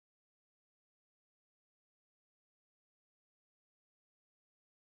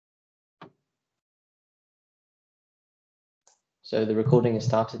So the recording has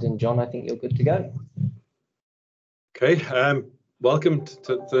started, and John, I think you're good to go. Okay, welcome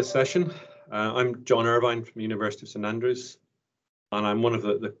to this session. I'm John Irvine from the University of St Andrews, and I'm one of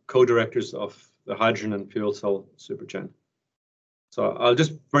the co-directors of the Hydrogen and Fuel Cell Supergen. So I'll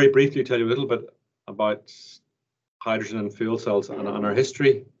just very briefly tell you a little bit about hydrogen and fuel cells and our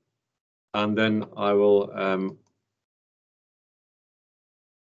history, and then I will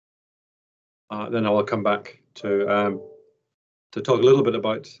come back to talk a little bit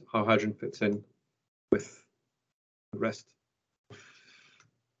about how hydrogen fits in with the rest of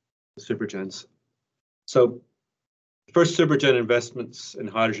the supergens. So the first supergen investments in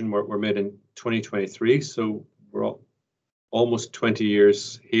hydrogen were made in 2023, so we're almost 20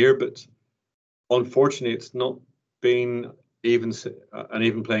 years here, but unfortunately it's not been an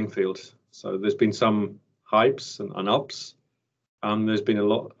even playing field. So there's been some hypes and ups, and there's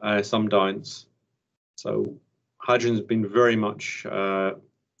been some downs. So hydrogen has been very much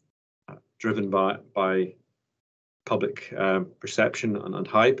driven by public perception and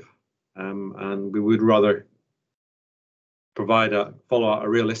hype, and we would rather follow a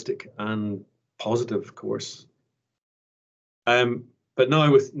realistic and positive course. But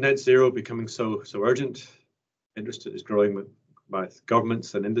now with net zero becoming so urgent, interest is growing by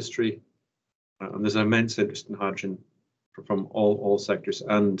governments and industry, and there's an immense interest in hydrogen from all sectors.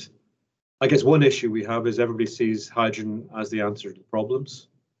 And I guess one issue we have is everybody sees hydrogen as the answer to the problems.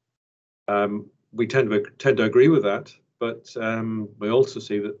 We tend to agree with that, but we also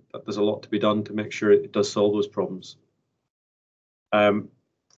see that there's a lot to be done to make sure it does solve those problems.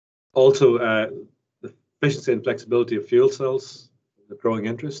 Also, the efficiency and flexibility of fuel cells, the growing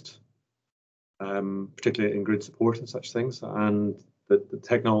interest, particularly in grid support and such things, and the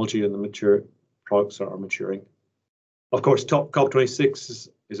technology and the mature products are maturing. Of course, COP26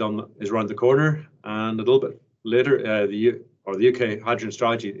 is around the corner, and a little bit later, the UK hydrogen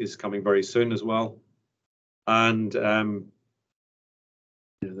strategy is coming very soon as well. And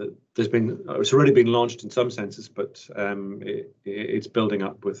it's already been launched in some senses, but it's building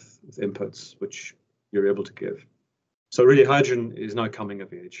up with inputs which you're able to give. So really, hydrogen is now coming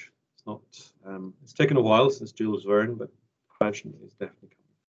of age. It's not. It's taken a while since Jules Verne, but hydrogen is definitely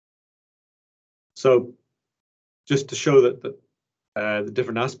coming. So just to show that the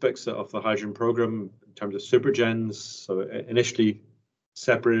different aspects of the hydrogen program in terms of supergens, so initially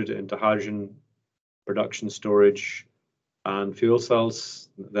separated into hydrogen production, storage, and fuel cells,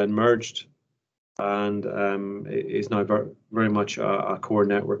 then merged, and is now very much a core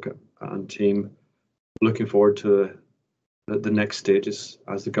network and team. Looking forward to the next stages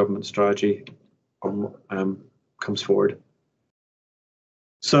as the government strategy comes forward.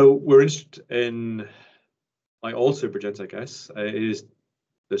 So we're interested in, like all supergens, I guess, there's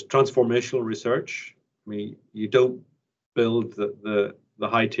transformational research. I mean, you don't build the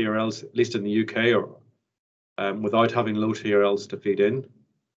high TRLs, at least in the UK, or without having low TRLs to feed in.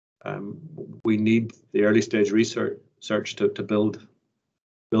 We need the early stage research to build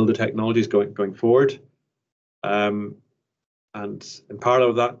the technologies going forward. And in parallel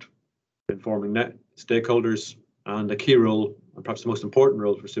with that, informing net stakeholders, and a key role, and perhaps the most important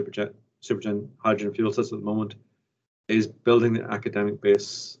role for Supergen hydrogen fuel cells at the moment, is building the academic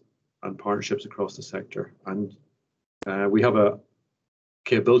base and partnerships across the sector. And we have a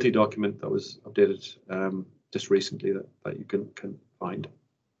capability document that was updated just recently that you can find.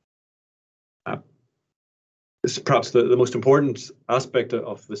 This is perhaps the most important aspect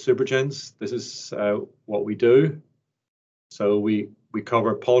of the supergens. This is what we do. So we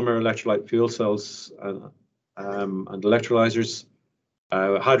cover polymer electrolyte fuel cells and electrolyzers,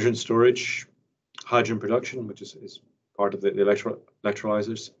 hydrogen storage, hydrogen production, which is part of the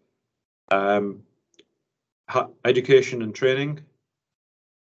electrolyzers, education and training,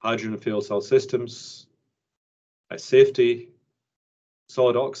 hydrogen and fuel cell systems, safety,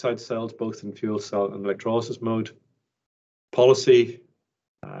 solid oxide cells, both in fuel cell and electrolysis mode, policy,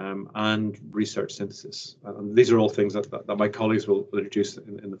 and research synthesis. And these are all things that my colleagues will introduce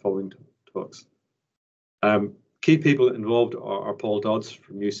in the following talks. Key people involved are Paul Dodds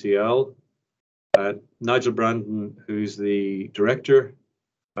from UCL, Nigel Brandon, who's the director,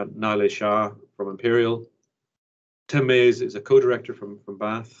 Nile Shah from Imperial, Tim Mays is a co-director from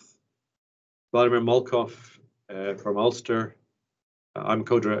Bath, Vladimir Molkov from Ulster, I'm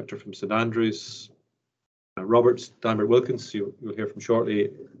co-director from St Andrews, Robert Steinberg Wilkins, you'll hear from shortly,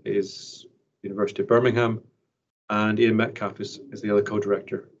 is University of Birmingham, and Ian Metcalf is the other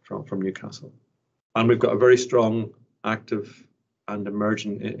co-director from Newcastle. And we've got a very strong, active and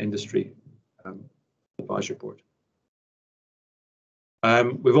emerging industry advisory board.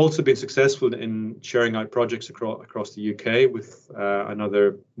 We've also been successful in sharing out projects across the UK with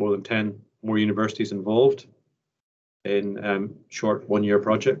another more than 10 more universities involved in short one-year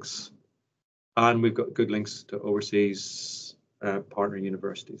projects. And we've got good links to overseas partner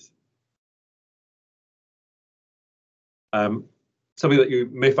universities. Something that you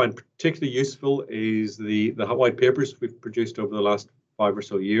may find particularly useful is the white papers we've produced over the last 5 or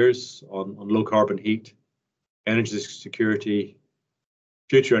so years on low carbon heat, energy security,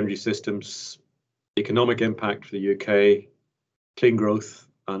 future energy systems, economic impact for the UK, clean growth,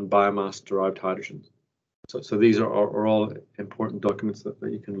 and biomass-derived hydrogen. So these are all important documents that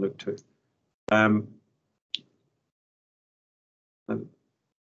you can look to.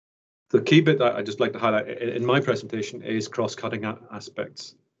 The key bit that I'd just like to highlight in my presentation is cross-cutting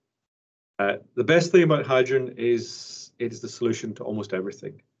aspects. The best thing about hydrogen is it is the solution to almost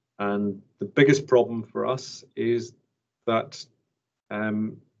everything. And the biggest problem for us is that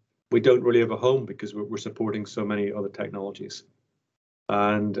we don't really have a home because we're supporting so many other technologies.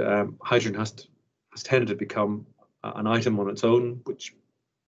 And hydrogen has tended to become an item on its own, which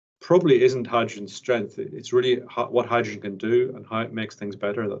probably isn't hydrogen's strength. It's really what hydrogen can do and how it makes things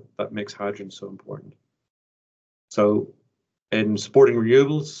better that makes hydrogen so important. So in supporting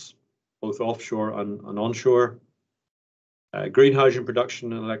renewables, both offshore and onshore, green hydrogen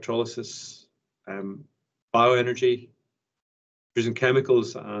production and electrolysis, bioenergy, using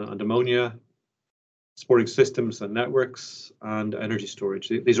chemicals and ammonia, supporting systems and networks, and energy storage.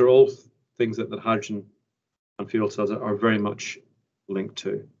 These are all things that hydrogen and fuel cells are very much linked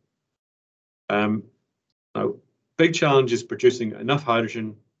to. Now, big challenge is producing enough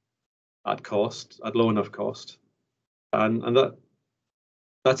hydrogen at low enough cost, and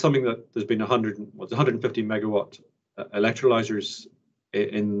that's something that there's been 150 megawatt electrolyzers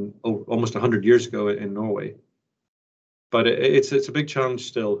in almost 100 years ago in Norway, but it's a big challenge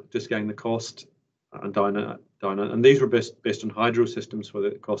still, just getting the cost and down. And these were based on hydro systems where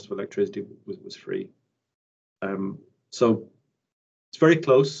the cost of electricity was free. So it's very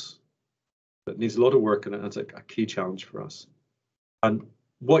close. It needs a lot of work, and it's a key challenge for us. And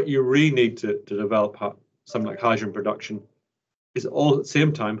what you really need to develop something like hydrogen production is all at the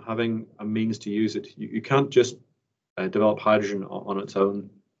same time having a means to use it. You can't just develop hydrogen on its own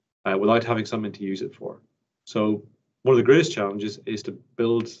without having something to use it for. So one of the greatest challenges is to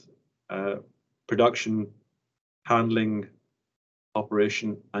build production, handling,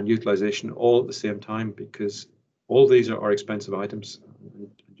 operation, and utilization all at the same time, because all these are expensive items.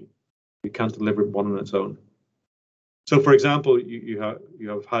 You can't deliver one on its own. So, for example, you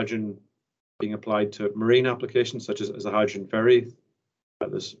have hydrogen being applied to marine applications, such as a hydrogen ferry.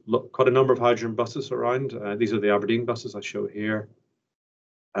 There's quite a number of hydrogen buses around. These are the Aberdeen buses I show here.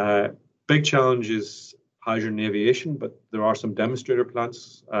 Big challenge is hydrogen aviation, but there are some demonstrator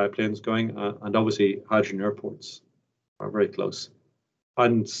planes going, and obviously hydrogen airports are very close.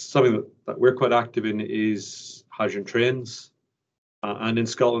 And something that we're quite active in is hydrogen trains. And in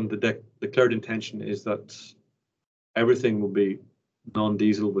Scotland, the declared intention is that everything will be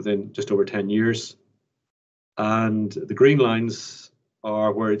non-diesel within just over 10 years. And the green lines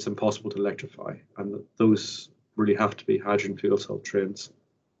are where it's impossible to electrify. And those really have to be hydrogen fuel cell trains.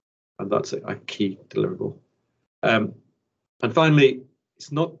 And that's a key deliverable. And finally,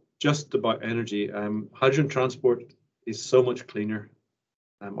 it's not just about energy. Hydrogen transport is so much cleaner,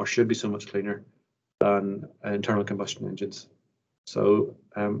 or should be so much cleaner than internal combustion engines. So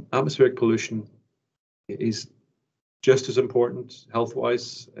atmospheric pollution is just as important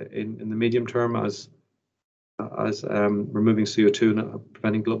health-wise in the medium term as removing CO2 and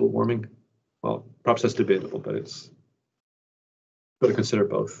preventing global warming. Well, perhaps that's debatable, but it's got to consider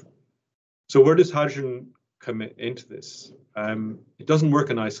both. So where does hydrogen come into this? It doesn't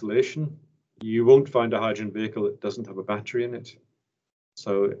work in isolation. You won't find a hydrogen vehicle that doesn't have a battery in it.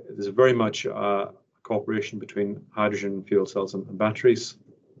 So there's very much cooperation between hydrogen fuel cells and batteries.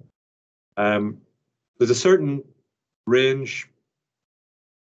 There's a certain range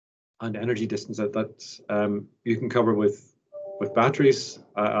and energy distance that you can cover with batteries.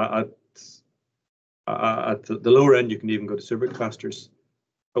 At the lower end, you can even go to supercapacitors.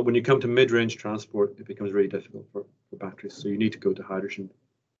 But when you come to mid-range transport, it becomes really difficult for batteries. So you need to go to hydrogen.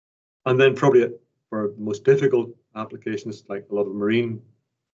 And then probably for the most difficult applications, like a lot of marine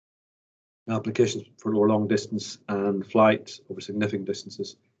applications for long distance and flight over significant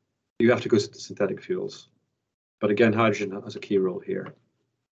distances, you have to go to synthetic fuels. But again, hydrogen has a key role here.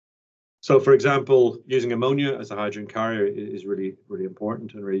 So, for example, using ammonia as a hydrogen carrier is really, really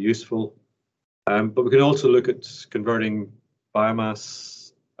important and really useful. But we can also look at converting biomass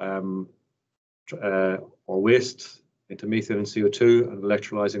or waste into methane and CO2 and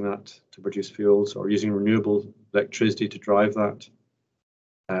electrolyzing that to produce fuels, or using renewable electricity to drive that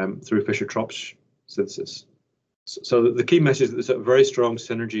through Fischer-Tropsch synthesis. So the key message is that there's a very strong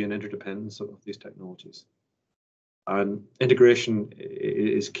synergy and interdependence of these technologies. And integration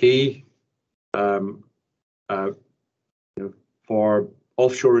is key. For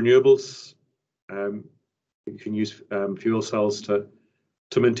offshore renewables, you can use fuel cells to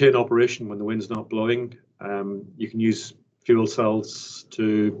maintain operation when the wind's not blowing. You can use fuel cells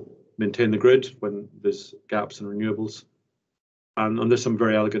to maintain the grid when there's gaps in renewables. And there's some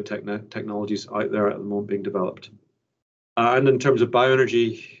very elegant technologies out there at the moment being developed. And in terms of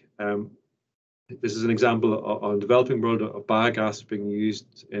bioenergy, this is an example on the developing world of biogas being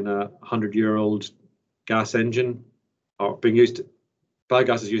used in a 100-year-old gas engine, or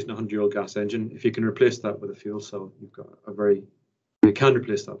biogas is used in a 100-year-old gas engine. If you can replace that with a fuel cell, you can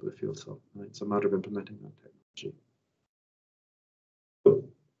replace that with a fuel cell. Right? It's a matter of implementing that technology.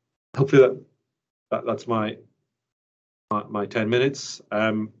 Hopefully that's my 10 minutes.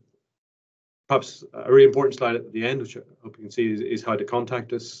 Perhaps a really important slide at the end, which I hope you can see, is how to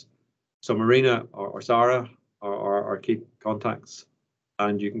contact us. So Marina or Sarah are our key contacts,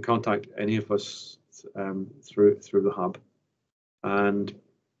 and you can contact any of us through the hub. And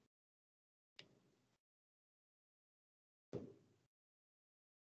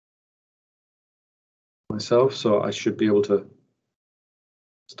myself, so I should be able to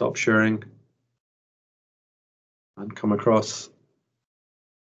stop sharing and come across.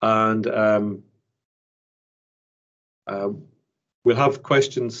 And we'll have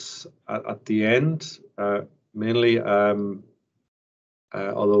questions at the end, mainly,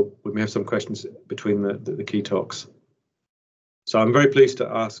 although we may have some questions between the key talks. So I'm very pleased to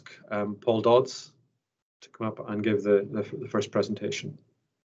ask Paul Dodds to come up and give the first presentation.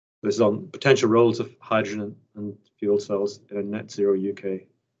 This is on potential roles of hydrogen and fuel cells in a net zero UK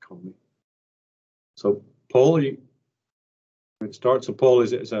economy. So Paul, you can start. So Paul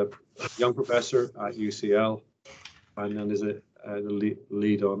is a young professor at UCL, and then is the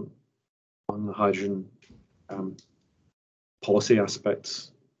lead on the hydrogen policy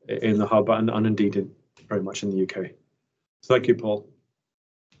aspects in the hub, and indeed very much in the UK. So thank you, Paul.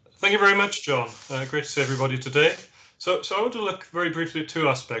 Thank you very much, John. Great to see everybody today. So I want to look very briefly at two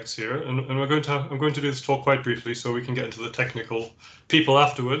aspects here, and I'm going to do this talk quite briefly so we can get into the technical people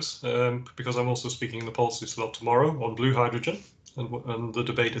afterwards, because I'm also speaking in the policy slot tomorrow on blue hydrogen and the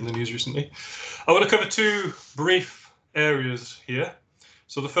debate in the news recently. I want to cover two brief areas here.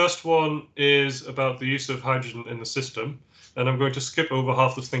 So the first one is about the use of hydrogen in the system, and I'm going to skip over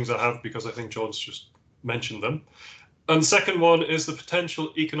half the things I have because I think John's just mentioned them. And the second one is the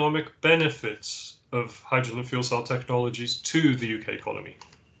potential economic benefits of hydrogen and fuel cell technologies to the UK economy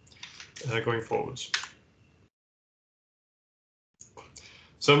going forwards.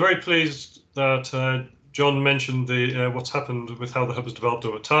 So I'm very pleased that John mentioned what's happened with how the hub has developed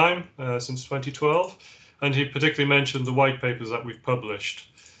over time since 2012, and he particularly mentioned the white papers that we've published.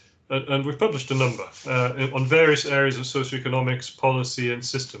 And we've published a number on various areas of socioeconomics, policy and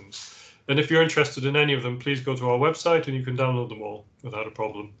systems. And if you're interested in any of them, please go to our website and you can download them all without a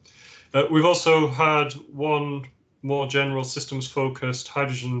problem. We've also had one more general systems-focused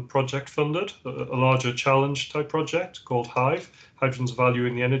hydrogen project funded, a larger challenge type project called HIVE, Hydrogen's Value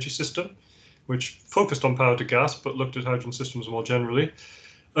in the Energy System, which focused on power to gas, but looked at hydrogen systems more generally.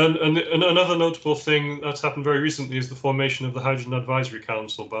 And another notable thing that's happened very recently is the formation of the Hydrogen Advisory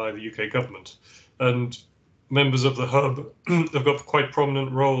Council by the UK government. And members of the hub have got quite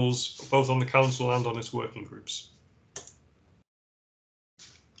prominent roles, both on the council and on its working groups.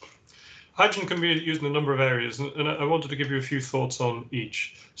 Hydrogen can be used in a number of areas, and I wanted to give you a few thoughts on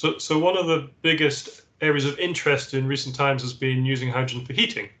each. So one of the biggest areas of interest in recent times has been using hydrogen for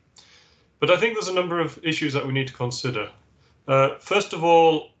heating. But I think there's a number of issues that we need to consider. First of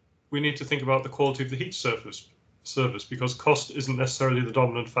all, we need to think about the quality of the heat service because cost isn't necessarily the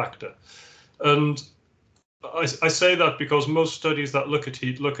dominant factor. And I say that because most studies that look at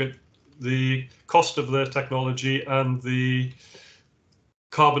heat look at the cost of their technology and the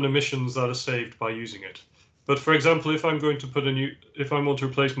carbon emissions that are saved by using it. But for example, if I'm going to if I want to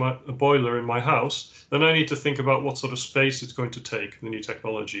replace a boiler in my house, then I need to think about what sort of space it's going to take, the new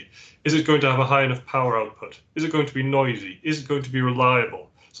technology. Is it going to have a high enough power output? Is it going to be noisy? Is it going to be reliable?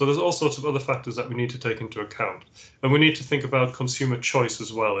 So there's all sorts of other factors that we need to take into account. And we need to think about consumer choice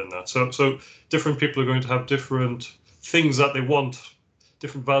as well in that. So different people are going to have different things that they want,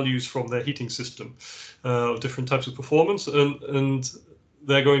 different values from their heating system, different types of performance, and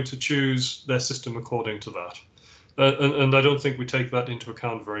they're going to choose their system according to that. And I don't think we take that into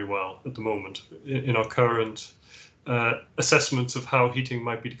account very well at the moment in our current assessments of how heating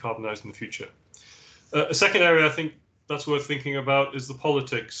might be decarbonised in the future. A second area I think that's worth thinking about is the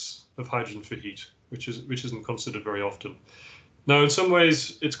politics of hydrogen for heat, which isn't considered very often. Now, in some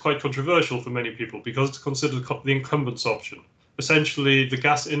ways, it's quite controversial for many people because it's considered the incumbents option. Essentially, the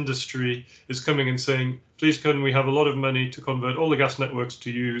gas industry is coming and saying, please, can we have a lot of money to convert all the gas networks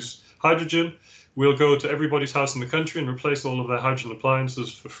to use hydrogen? We'll go to everybody's house in the country and replace all of their hydrogen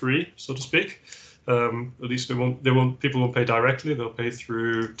appliances for free, so to speak. At least people won't pay directly. They'll pay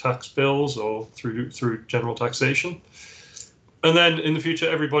through tax bills or through general taxation. And then in the future,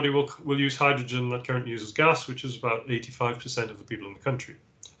 everybody will use hydrogen that currently uses gas, which is about 85% of the people in the country.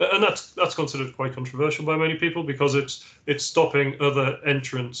 And that's considered quite controversial by many people because it's stopping other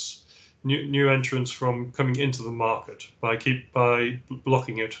entrants, new entrants from coming into the market by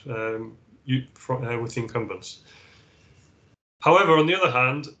blocking it with the incumbents. However, on the other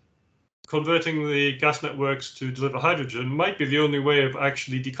hand, converting the gas networks to deliver hydrogen might be the only way of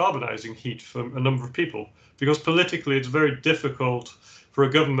actually decarbonising heat for a number of people, because politically it's very difficult for a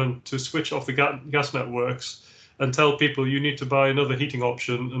government to switch off the gas networks and tell people you need to buy another heating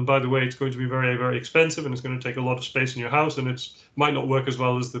option, and by the way, it's going to be very, very expensive and it's going to take a lot of space in your house and it might not work as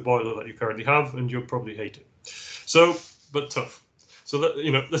well as the boiler that you currently have and you'll probably hate it. So, but tough. So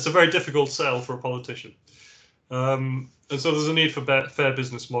that, that's a very difficult sell for a politician. And so there's a need for fair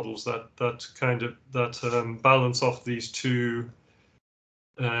business models that balance off these two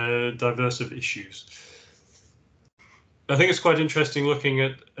diversive issues. I think it's quite interesting looking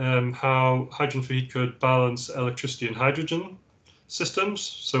at how hydrogen for heat could balance electricity and hydrogen systems.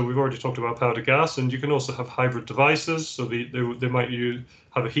 So we've already talked about power to gas, and you can also have hybrid devices. So they might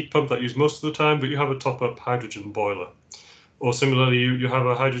have a heat pump that you use most of the time, but you have a top-up hydrogen boiler. Or similarly, you have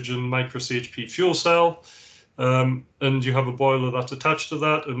a hydrogen micro CHP fuel cell. And you have a boiler that's attached to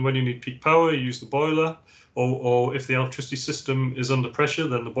that, and when you need peak power, you use the boiler, or if the electricity system is under pressure,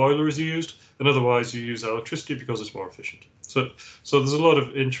 then the boiler is used, and otherwise you use electricity because it's more efficient. So there's a lot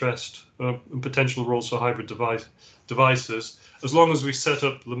of interest and potential roles for hybrid devices, as long as we set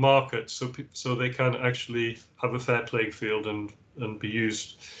up the market so they can actually have a fair playing field and be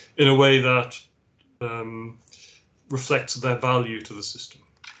used in a way that reflects their value to the system.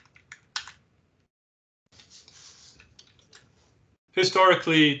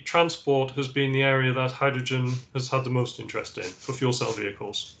 Historically, transport has been the area that hydrogen has had the most interest in for fuel cell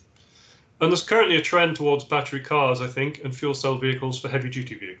vehicles. And there's currently a trend towards battery cars, I think, and fuel cell vehicles for heavy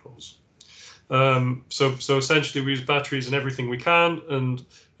duty vehicles. So essentially we use batteries in everything we can,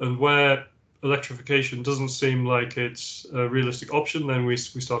 and where electrification doesn't seem like it's a realistic option, then we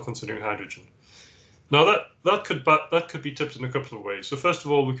start considering hydrogen. Now that could be tipped in a couple of ways. So first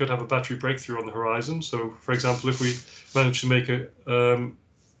of all, we could have a battery breakthrough on the horizon. So for example, if we managed to make a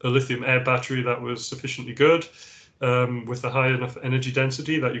lithium air battery that was sufficiently good with a high enough energy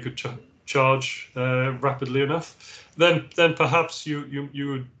density that you could charge rapidly enough, then perhaps you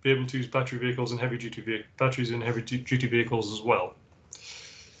would be able to use batteries in heavy duty vehicles as well.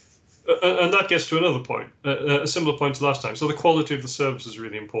 And that gets to another point, a similar point to last time. So the quality of the service is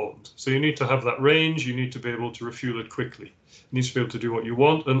really important. So you need to have that range. You need to be able to refuel it quickly. You need to be able to do what you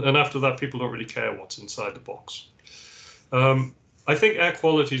want. And after that, people don't really care what's inside the box. I think air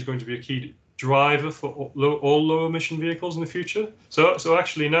quality is going to be a key driver for all low emission vehicles in the future. So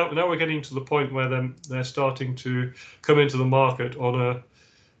actually now we're getting to the point where they're starting to come into the market on a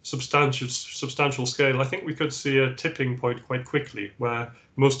substantial scale. I think we could see a tipping point quite quickly where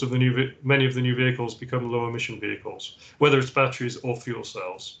many of the new vehicles become low emission vehicles, whether it's batteries or fuel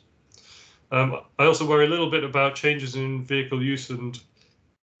cells. I also worry a little bit about changes in vehicle use, and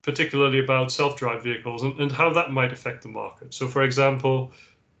particularly about self-drive vehicles and how that might affect the market. So for example,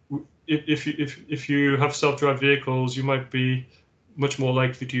 if you have self-drive vehicles, you might be much more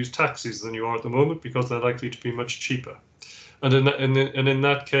likely to use taxis than you are at the moment because they're likely to be much cheaper. And in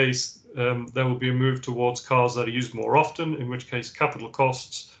that case, there will be a move towards cars that are used more often, in which case capital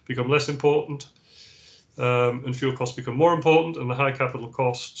costs become less important and fuel costs become more important, and the high capital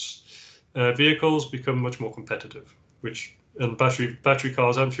costs vehicles become much more competitive, and battery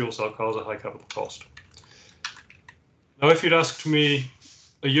cars and fuel cell cars are high capital cost. Now, if you'd asked me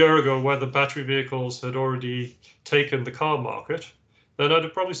a year ago whether battery vehicles had already taken the car market, then I'd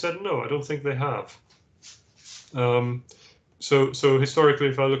have probably said no, I don't think they have. So historically,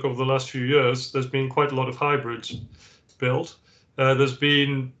 if I look over the last few years, there's been quite a lot of hybrids built. There's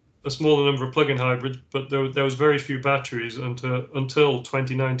been a smaller number of plug-in hybrids, but there was very few batteries until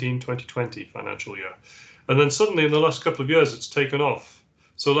 2019, 2020 financial year. And then suddenly in the last couple of years, it's taken off.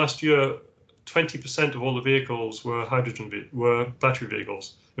 So last year, 20% of all the vehicles were battery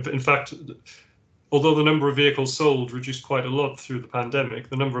vehicles. In fact, although the number of vehicles sold reduced quite a lot through the pandemic,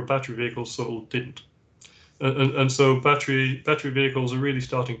 the number of battery vehicles sold didn't. And so battery vehicles are really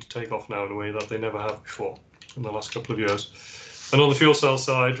starting to take off now in a way that they never have before in the last couple of years. And on the fuel cell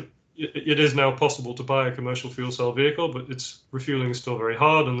side, it is now possible to buy a commercial fuel cell vehicle, but refueling is still very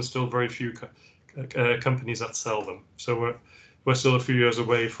hard, and there's still very few companies that sell them. So we're still a few years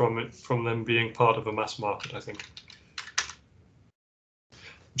away from them being part of a mass market, I think.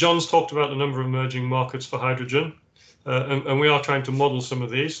 John's talked about a number of emerging markets for hydrogen, and we are trying to model some of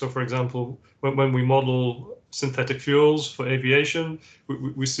these. So, for example, when we model synthetic fuels for aviation,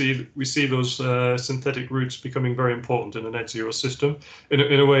 we see those synthetic routes becoming very important in a net zero system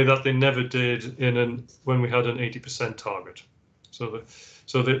in a way that they never did when we had an 80% target. So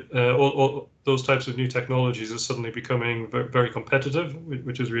all those types of new technologies are suddenly becoming very competitive,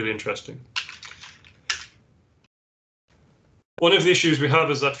 which is really interesting. One of the issues we have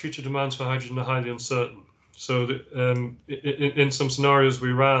is that future demands for hydrogen are highly uncertain. So in some scenarios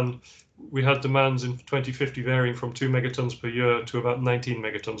we ran, we had demands in 2050 varying from 2 megatons per year to about 19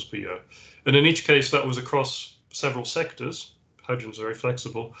 megatons per year. And in each case, that was across several sectors. Hydrogen is very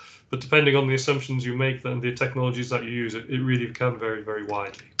flexible, but depending on the assumptions you make and the technologies that you use, it really can vary very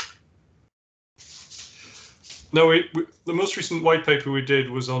widely. Now, the most recent white paper we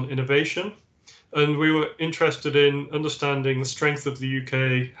did was on innovation, and we were interested in understanding the strength of the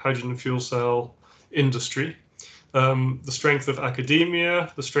UK hydrogen fuel cell industry, the strength of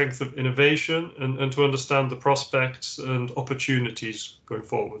academia, the strength of innovation, and to understand the prospects and opportunities going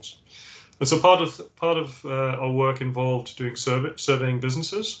forwards. And so part of our work involved doing surveying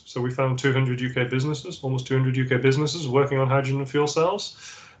businesses. So we found 200 UK businesses, almost 200 UK businesses working on hydrogen and fuel cells,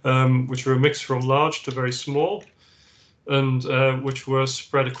 which were a mix from large to very small, and which were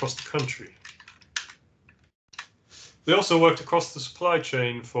spread across the country. They also worked across the supply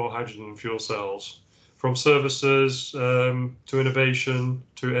chain for hydrogen and fuel cells, from services to innovation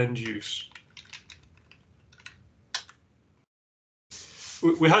to end use.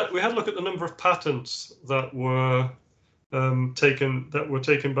 We had a look at the number of patents that were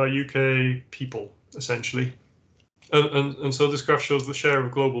taken by UK people, essentially, and so this graph shows the share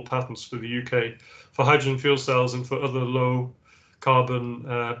of global patents for the UK for hydrogen fuel cells and for other low carbon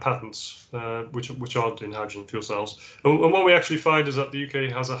patents, which aren't in hydrogen fuel cells. And what we actually find is that the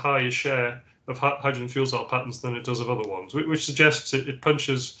UK has a higher share of hydrogen fuel cell patents than it does of other ones, which suggests it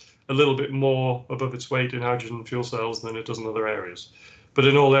punches a little bit more above its weight in hydrogen fuel cells than it does in other areas. But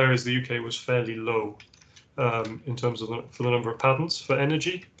in all areas, the UK was fairly low in terms of for the number of patents for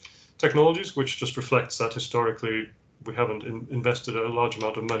energy technologies, which just reflects that historically we haven't invested a large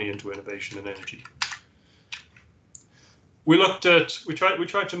amount of money into innovation in energy. We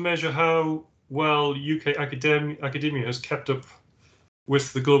tried to measure how well UK academia has kept up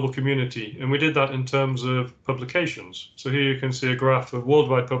with the global community, and we did that in terms of publications. So here you can see a graph of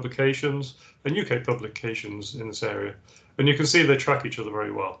worldwide publications and UK publications in this area, and you can see they track each other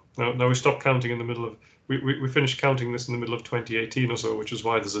very well. Now we stopped counting in the middle of, we finished counting this in the middle of 2018 or so, which is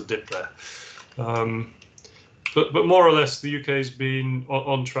why there's a dip there. But more or less, the UK has been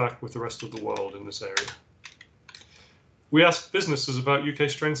on track with the rest of the world in this area. We asked businesses about UK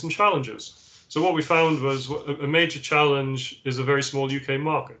strengths and challenges. So what we found was a major challenge is a very small UK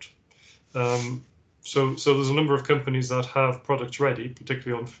market. So there's a number of companies that have products ready,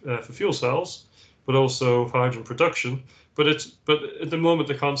 particularly for fuel cells, but also for hydrogen production. But at the moment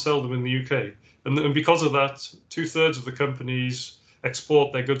they can't sell them in the UK, and because of that, 2/3 of the companies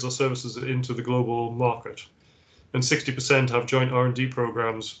export their goods or services into the global market, and 60% have joint R&D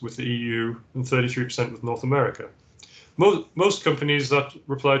programs with the EU and 33% with North America. Most companies that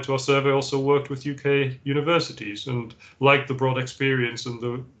replied to our survey also worked with UK universities and liked the broad experience and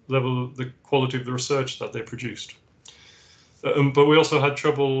the quality of the research that they produced. But we also had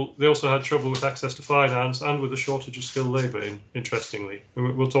trouble. They also had trouble with access to finance and with a shortage of skilled labour. Interestingly,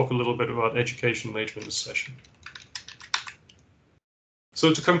 and we'll talk a little bit about education later in this session.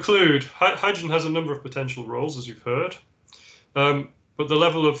 So to conclude, hydrogen has a number of potential roles, as you've heard. But the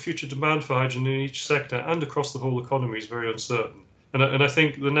level of future demand for hydrogen in each sector and across the whole economy is very uncertain. And I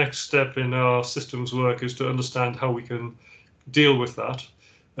think the next step in our systems work is to understand how we can deal with that,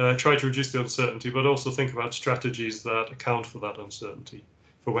 try to reduce the uncertainty, but also think about strategies that account for that uncertainty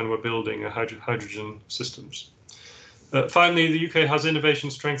for when we're building hydrogen systems. Finally, the UK has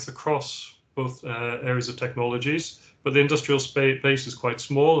innovation strengths across both areas of technologies, but the industrial base is quite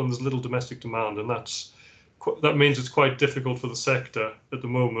small and there's little domestic demand, and that means it's quite difficult for the sector at the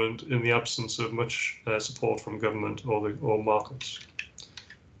moment in the absence of much support from government or markets.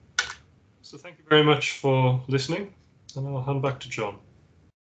 So thank you very much for listening, and I'll hand back to John.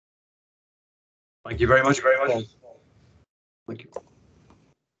 Thank you very much. Thank you.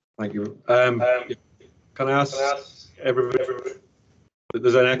 Thank you. Can I ask everybody?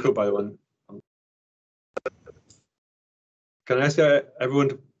 There's an echo, by the way. Can I ask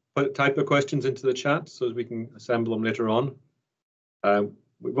everyone to type their questions into the chat so as we can assemble them later on?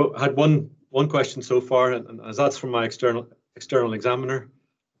 We've had one question so far, and as that's from my external examiner,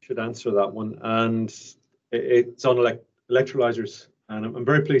 I should answer that one. And it's on electrolyzers, and I'm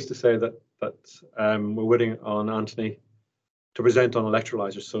very pleased to say that we're waiting on Anthony to present on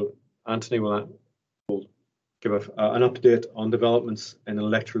electrolyzers. So Anthony will give an update on developments in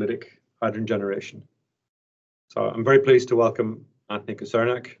electrolytic hydrogen generation. So I'm very pleased to welcome Anthony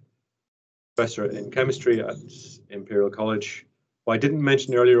Kocernak, professor in chemistry at Imperial College, who I didn't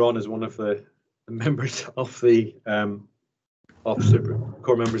mention earlier on as one of the members of the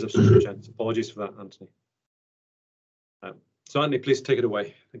core members of Supergen. Apologies for that, Anthony. So Anthony, please take it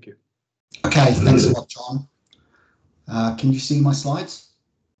away. Thank you. Okay, thanks a lot, John. Can you see my slides?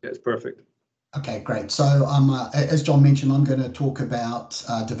 Yeah, it's perfect. Okay, great. So as John mentioned, I'm going to talk about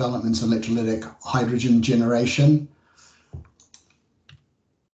developments in electrolytic hydrogen generation.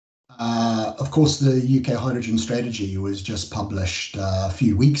 Of course, the UK hydrogen strategy was just published a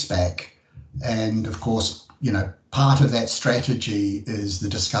few weeks back. And of course, part of that strategy is the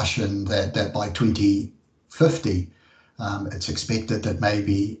discussion that by 2050, it's expected that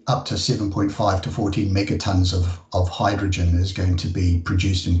maybe up to 7.5 to 14 megatons of hydrogen is going to be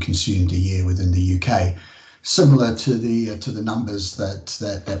produced and consumed a year within the UK, similar to the numbers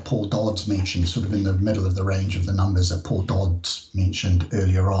that Paul Dodds mentioned, sort of in the middle of the range of the numbers that Paul Dodds mentioned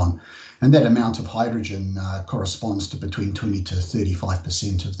earlier on. And that amount of hydrogen corresponds to between 20 to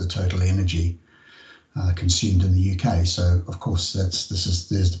 35% of the total energy consumed in the UK. So of course there's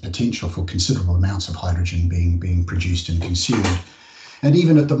the potential for considerable amounts of hydrogen being produced and consumed. And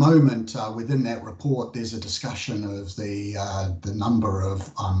even at the moment within that report, there's a discussion of the number of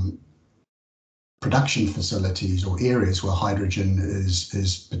production facilities or areas where hydrogen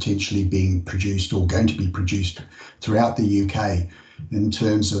is potentially being produced or going to be produced throughout the UK, in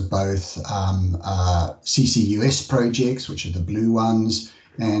terms of both CCUS projects, which are the blue ones,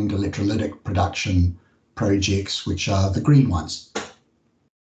 and electrolytic production projects, which are the green ones.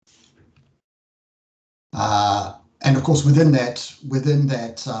 And of course, within that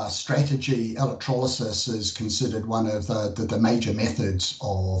strategy, electrolysis is considered one of the major methods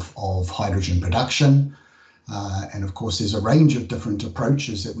of hydrogen production. And of course, there's a range of different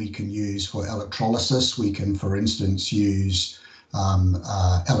approaches that we can use for electrolysis. We can, for instance, use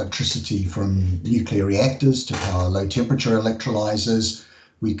electricity from nuclear reactors to power low temperature electrolyzers.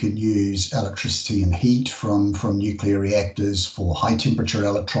 We can use electricity and heat from nuclear reactors for high temperature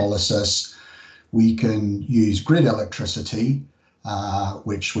electrolysis. We can use grid electricity,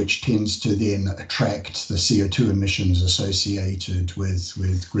 which tends to then attract the CO2 emissions associated with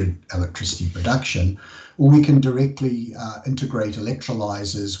grid electricity production. Or we can directly integrate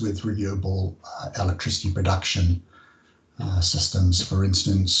electrolyzers with renewable electricity production systems, for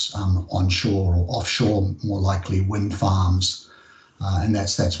instance, onshore or offshore, more likely wind farms. And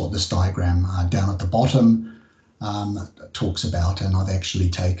that's what this diagram down at the bottom talks about. And I've actually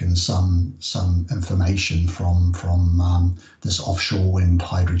taken some information from this offshore wind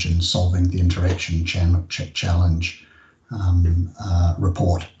hydrogen solving the interaction challenge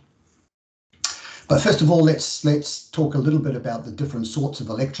report. But first of all, let's talk a little bit about the different sorts of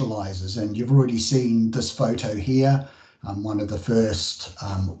electrolyzers. And you've already seen this photo here. One of the first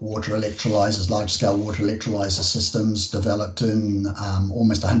water electrolyzers, large-scale water electrolyzer systems developed in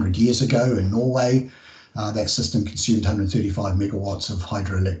almost 100 years ago in Norway. That system consumed 135 megawatts of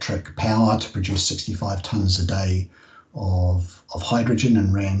hydroelectric power to produce 65 tons a day of hydrogen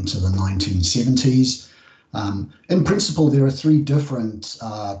and ran to the 1970s. In principle, there are three different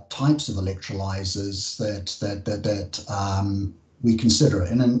types of electrolyzers that we consider.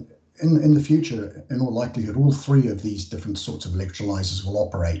 And in the future, in all likelihood, all three of these different sorts of electrolyzers will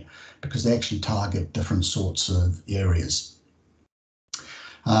operate because they actually target different sorts of areas.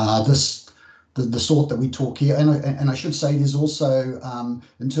 The sort that we talk here, and I should say there's also,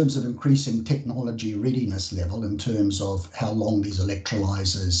 in terms of increasing technology readiness level, in terms of how long these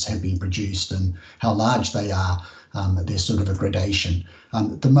electrolyzers have been produced and how large they are, there's sort of a gradation.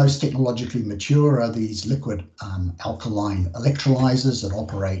 The most technologically mature are these liquid alkaline electrolyzers that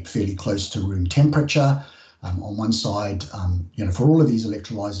operate fairly close to room temperature. On one side, for all of these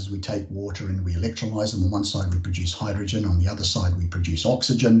electrolyzers, we take water and we electrolyze them. On one side, we produce hydrogen. On the other side, we produce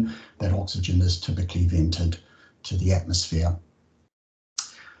oxygen. That oxygen is typically vented to the atmosphere.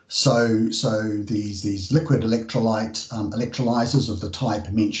 So these liquid electrolyzers of the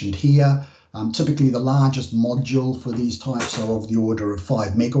type mentioned here Typically, the largest module for these types are of the order of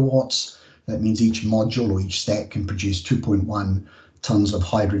 5 megawatts. That means each module or each stack can produce 2.1 tons of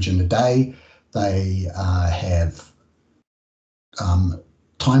hydrogen a day. They have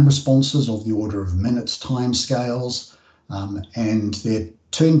time responses of the order of minutes time scales, and their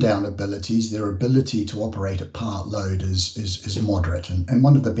turn down abilities, their ability to operate at part load is moderate. And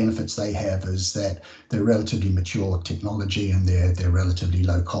one of the benefits they have is that they're relatively mature technology and they're relatively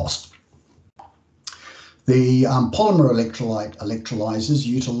low cost. The polymer electrolyzers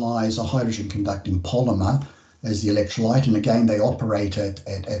utilize a hydrogen conducting polymer as the electrolyte, and again they operate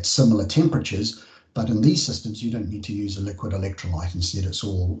at similar temperatures, but in these systems you don't need to use a liquid electrolyte. Instead it's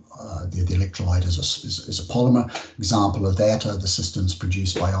all the electrolyte is a polymer. Example of that are the systems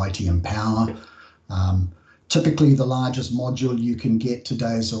produced by ITM Power. Typically the largest module you can get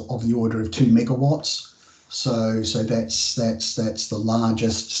today is of the order of 2 megawatts. So that's the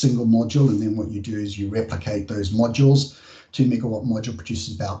largest single module, and then what you do is you replicate those modules. 2 megawatt module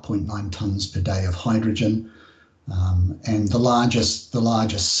produces about 0.9 tons per day of hydrogen, and the largest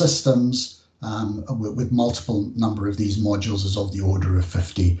systems with multiple number of these modules is of the order of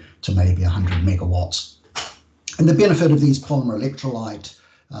 50 to maybe 100 megawatts. And the benefit of these polymer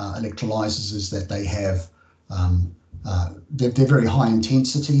electrolyzers is that they have they're very high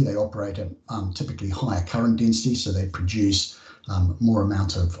intensity. They operate at typically higher current density, so they produce more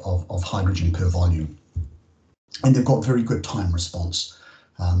amount of hydrogen per volume. And they've got very good time response.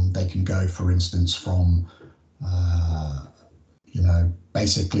 They can go, for instance, from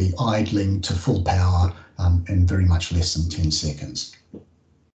basically idling to full power in very much less than 10 seconds.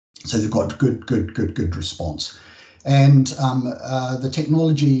 So they've got good response. And the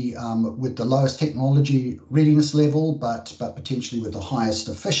technology with the lowest technology readiness level, but potentially with the highest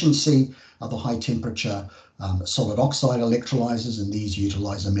efficiency, are the high temperature solid oxide electrolyzers, and these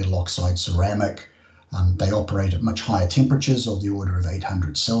utilize a metal oxide ceramic. They operate at much higher temperatures of the order of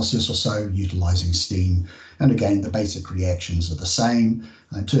 800 Celsius or so, utilizing steam. And again, the basic reactions are the same.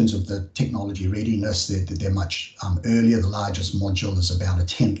 In terms of the technology readiness, they're much earlier. The largest module is about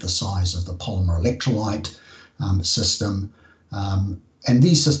 1/10 the size of the polymer electrolyte system. And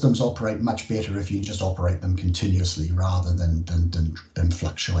these systems operate much better if you just operate them continuously rather than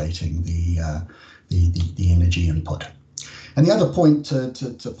fluctuating the energy input. And the other point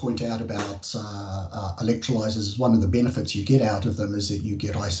to point out about electrolyzers is one of the benefits you get out of them is that you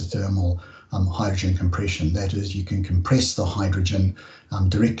get isothermal hydrogen compression. That is, you can compress the hydrogen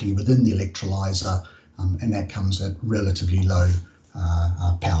directly within the electrolyzer, and that comes at relatively low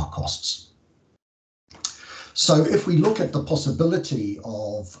power costs. So if we look at the possibility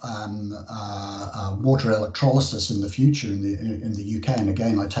of water electrolysis in the future in the UK, and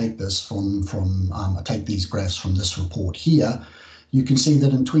again I take this I take these graphs from this report here, you can see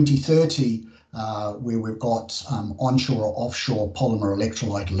that in 2030, where we've got onshore or offshore polymer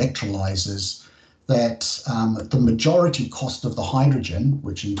electrolyzers, that the majority cost of the hydrogen,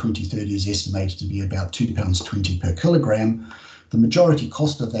 which in 2030 is estimated to be about £2.20 per kilogram, the majority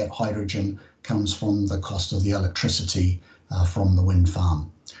cost of that hydrogen comes from the cost of the electricity from the wind farm.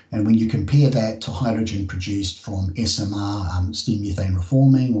 And when you compare that to hydrogen produced from SMR, steam methane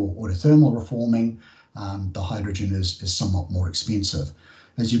reforming or autothermal reforming, the hydrogen is somewhat more expensive.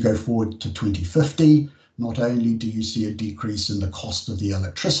 As you go forward to 2050, not only do you see a decrease in the cost of the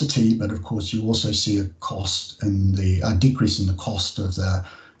electricity, but of course you also see a decrease in the cost of the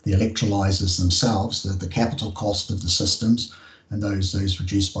electrolyzers themselves, the capital cost of the systems, and those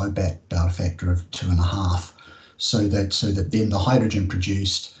reduced by about a factor of 2.5, so that then the hydrogen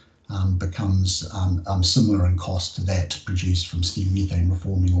produced becomes similar in cost to that produced from steam methane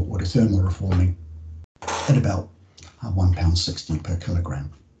reforming or autothermal reforming at about £1.60 per kilogram.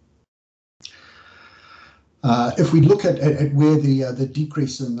 If we look at where the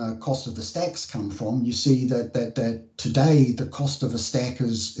decrease in the cost of the stacks come from, you see that today the cost of a stack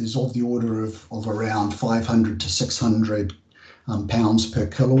is of the order of around 500 to 600 pounds per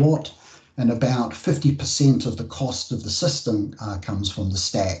kilowatt, and about 50% of the cost of the system comes from the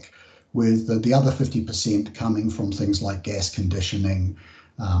stack, with the other 50% coming from things like gas conditioning,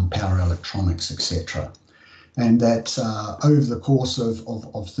 power electronics, etc. And that over the course of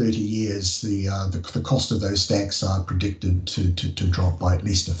 30 years, the cost of those stacks are predicted to drop by at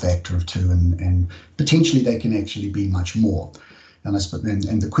least a factor of 2, and potentially they can actually be much more. And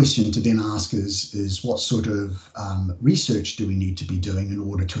the question to then ask is what sort of research do we need to be doing in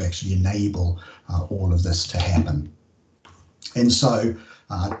order to actually enable all of this to happen? And so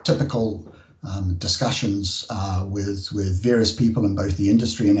typical discussions with various people in both the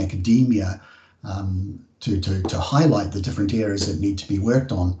industry and academia to highlight the different areas that need to be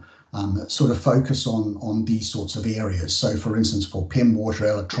worked on sort of focus on these sorts of areas. So for instance, for PEM water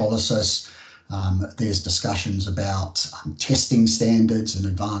electrolysis, there's discussions about testing standards and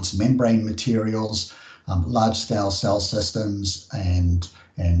advanced membrane materials, large-scale cell systems, and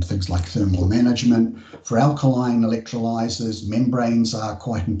things like thermal management. For alkaline electrolyzers, membranes are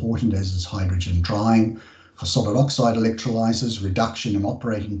quite important, as is hydrogen drying. For solid oxide electrolyzers, reduction in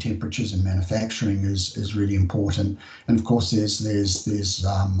operating temperatures and manufacturing is really important. And of course, there's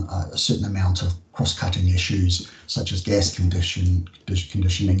a certain amount of cross-cutting issues, such as gas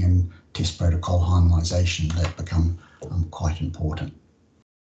conditioning and test protocol harmonization, that become quite important.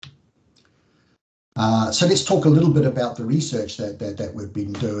 So let's talk a little bit about the research that we've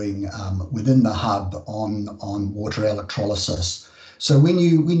been doing within the hub on water electrolysis. So when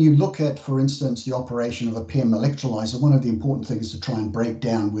you look at, for instance, the operation of a PEM electrolyzer, one of the important things is to try and break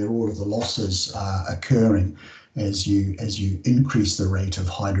down where all of the losses are occurring as you increase the rate of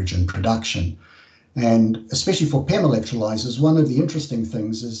hydrogen production. And especially for PEM electrolyzers, one of the interesting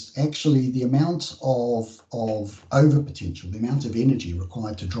things is actually the amount of overpotential, the amount of energy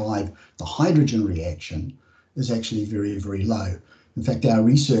required to drive the hydrogen reaction is actually very, very low. In fact, our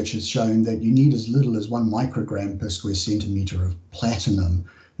research has shown that you need as little as 1 microgram per square centimetre of platinum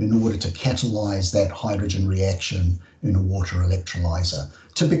in order to catalyze that hydrogen reaction in a water electrolyzer.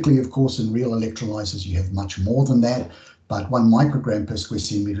 Typically, of course, in real electrolyzers, you have much more than that, but 1 microgram per square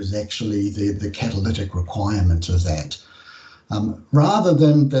centimetre is actually the catalytic requirement of that. Rather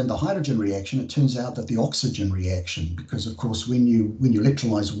than the hydrogen reaction, it turns out that the oxygen reaction, because of course when you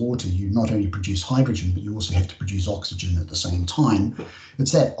electrolyze water, you not only produce hydrogen, but you also have to produce oxygen at the same time.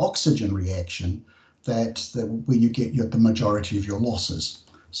 It's that oxygen reaction that where you get the majority of your losses.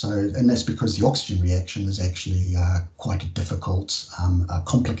 So, and that's because the oxygen reaction is actually quite a difficult,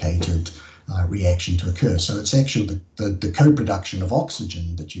 complicated reaction to occur. So it's actually the co-production of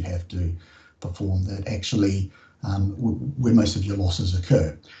oxygen that you have to perform that actually where most of your losses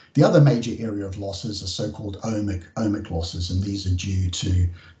occur. The other major area of losses are so-called ohmic losses, and these are due to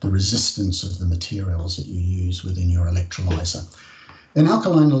the resistance of the materials that you use within your electrolyzer. And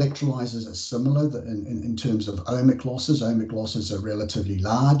alkaline electrolyzers are similar in terms of ohmic losses. Ohmic losses are relatively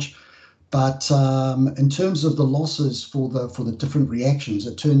large, but in terms of the losses for the different reactions,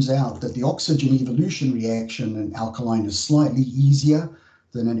 it turns out that the oxygen evolution reaction in alkaline is slightly easier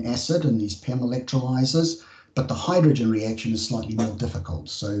than in acid in these PEM electrolyzers, but the hydrogen reaction is slightly more difficult.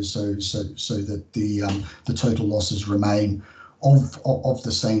 So that the total losses remain of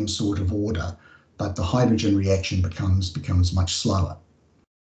the same sort of order, but the hydrogen reaction becomes much slower.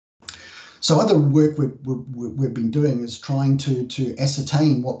 So other work we've been doing is trying to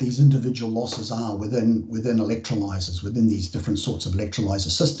ascertain what these individual losses are within electrolyzers, within these different sorts of electrolyzer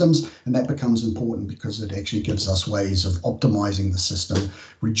systems, and that becomes important because it actually gives us ways of optimizing the system,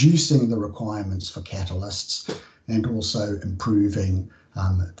 reducing the requirements for catalysts, and also improving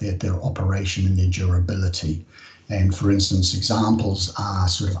their operation and their durability. And for instance, examples are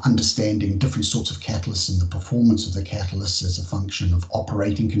sort of understanding different sorts of catalysts and the performance of the catalysts as a function of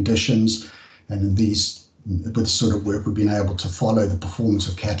operating conditions. And in these, with this sort of work, we've been able to follow the performance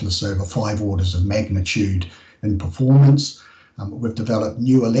of catalysts over 5 orders of magnitude in performance. We've developed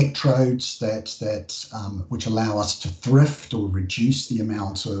new electrodes which allow us to thrift or reduce the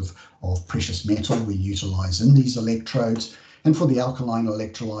amount of precious metal we utilize in these electrodes. And for the alkaline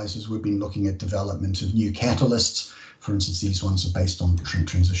electrolyzers, we've been looking at development of new catalysts. For instance, these ones are based on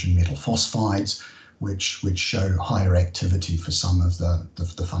transition metal phosphides, which show higher activity for some of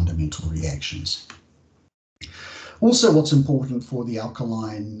the fundamental reactions. Also, what's important for the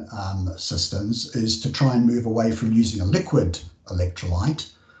alkaline systems is to try and move away from using a liquid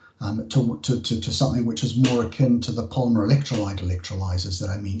electrolyte to something which is more akin to the polymer electrolyte electrolyzers that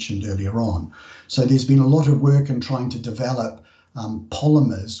I mentioned earlier on. So there's been a lot of work in trying to develop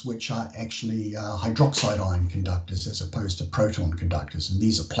polymers which are actually hydroxide ion conductors as opposed to proton conductors. And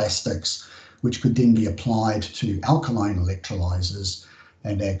these are plastics which could then be applied to alkaline electrolyzers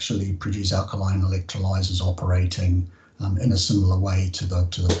and actually produce alkaline electrolyzers operating in a similar way to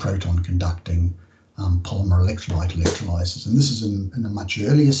the proton conducting polymer electrolyte electrolyzers. And this is in a much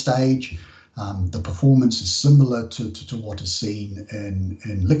earlier stage. The performance is similar to what is seen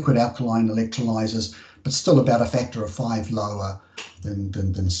in liquid alkaline electrolyzers, but still about a factor of 5 lower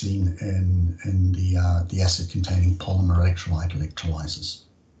than seen in the acid-containing polymer electrolyte electrolyzers.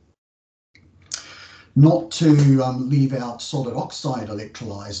 Not to leave out solid oxide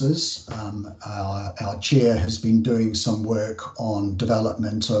electrolyzers, our chair has been doing some work on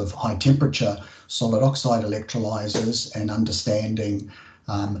development of high temperature solid oxide electrolyzers and understanding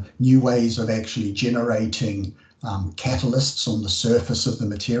new ways of actually generating catalysts on the surface of the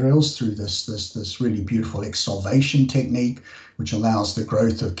materials through this really beautiful exsolvation technique, which allows the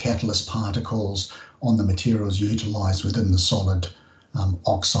growth of catalyst particles on the materials utilized within the solid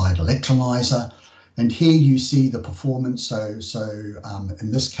oxide electrolyzer. And here you see the performance. So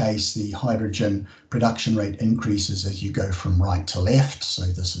in this case, the hydrogen production rate increases as you go from right to left. So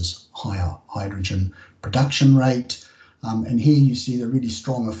this is higher hydrogen production rate. And here you see the really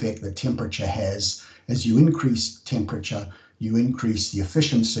strong effect that temperature has. As you increase temperature, you increase the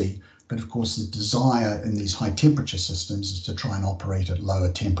efficiency. But of course, the desire in these high temperature systems is to try and operate at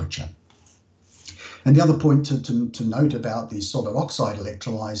lower temperature. And the other point to note about these solid oxide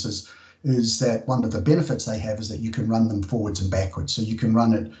electrolyzers is that one of the benefits they have is that you can run them forwards and backwards. So you can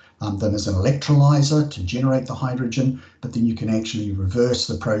run it them as an electrolyzer to generate the hydrogen, but then you can actually reverse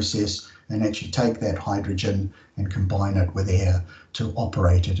the process and actually take that hydrogen and combine it with air to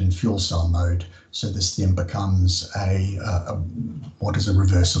operate it in fuel cell mode. So this then becomes what is a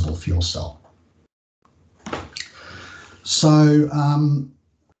reversible fuel cell. So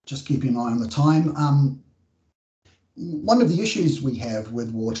just keeping an eye on the time. One of the issues we have with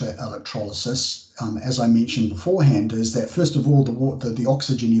water electrolysis, as I mentioned beforehand, is that first of all, the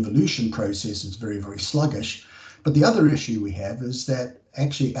oxygen evolution process is very, very sluggish. But the other issue we have is that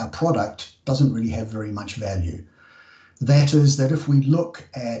actually our product doesn't really have very much value. That is that if we look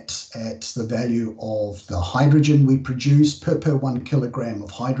at the value of the hydrogen we produce per 1 kilogram of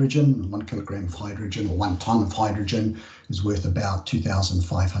hydrogen, 1 kilogram of hydrogen or 1 ton of hydrogen is worth about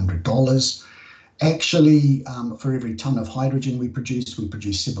 $2,500. Actually, for every ton of hydrogen we produce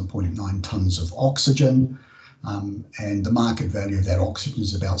 7.9 tons of oxygen, and the market value of that oxygen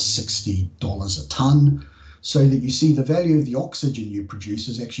is about $60 a ton. So that you see the value of the oxygen you produce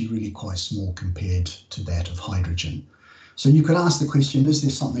is actually really quite small compared to that of hydrogen. So you could ask the question, is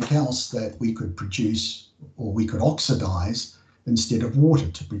there something else that we could produce or we could oxidize instead of water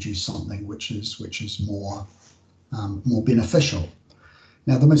to produce something which is more beneficial?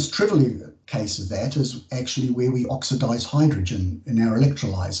 Now, the most trivial case of that is actually where we oxidize hydrogen in our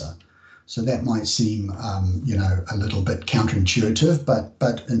electrolyzer. So that might seem, a little bit counterintuitive,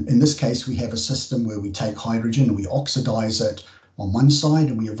 but in this case, we have a system where we take hydrogen and we oxidize it on one side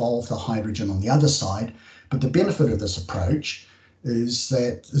and we evolve the hydrogen on the other side. But the benefit of this approach is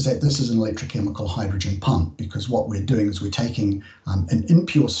that this is an electrochemical hydrogen pump, because what we're doing is we're taking an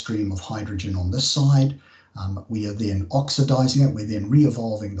impure stream of hydrogen on this side. We are then oxidizing it, we're then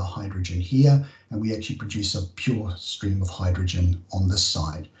re-evolving the hydrogen here, and we actually produce a pure stream of hydrogen on this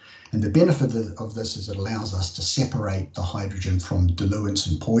side. And the benefit of this is it allows us to separate the hydrogen from diluents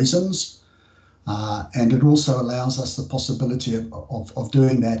and poisons, and it also allows us the possibility of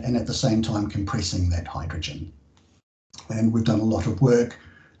doing that and at the same time compressing that hydrogen. And we've done a lot of work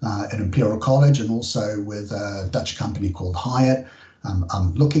at Imperial College and also with a Dutch company called Hyatt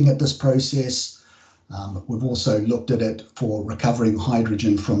looking at this process. We've also looked at it for recovering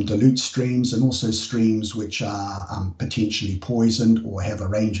hydrogen from dilute streams and also streams which are potentially poisoned or have a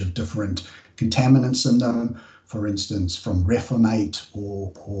range of different contaminants in them, for instance, from reformate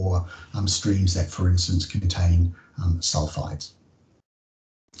or streams that, for instance, contain sulfides.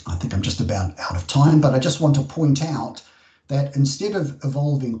 I think I'm just about out of time, but I just want to point out that instead of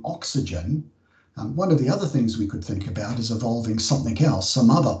evolving oxygen, one of the other things we could think about is evolving something else, some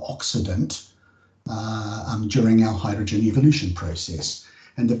other oxidant, during our hydrogen evolution process.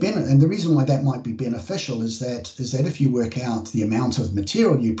 And the reason why that might be beneficial is that if you work out the amount of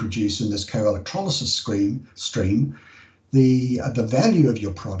material you produce in this co-electrolysis stream, the value of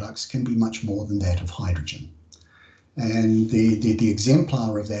your products can be much more than that of hydrogen. And the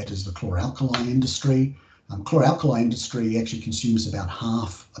exemplar of that is the chlor-alkali industry. Chlor-alkali industry actually consumes about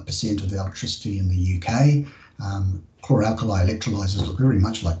 0.5% of the electricity in the UK. Chlor-alkali electrolyzers look very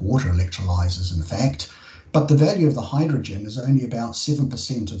much like water electrolyzers, in fact, but the value of the hydrogen is only about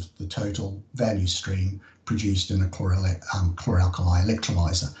 7% of the total value stream produced in a chlor-alkali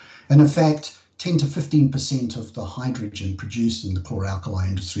electrolyzer. And in fact, 10 to 15% of the hydrogen produced in the chlor-alkali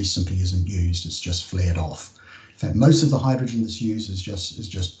industry simply isn't used, it's just flared off. In fact, most of the hydrogen that's used is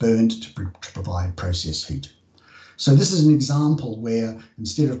just burned to provide process heat. So this is an example where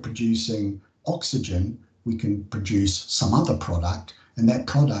instead of producing oxygen, we can produce some other product, and that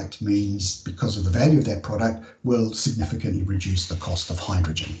product means, because of the value of that product, will significantly reduce the cost of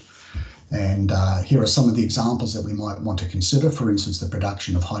hydrogen. And here are some of the examples that we might want to consider. For instance, the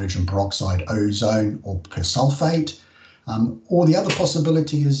production of hydrogen peroxide, ozone, or persulfate. Or the other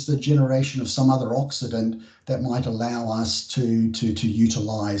possibility is the generation of some other oxidant that might allow us to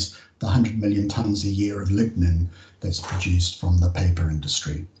utilize the 100 million tons a year of lignin that's produced from the paper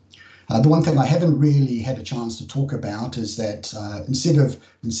industry. The one thing I haven't really had a chance to talk about is that instead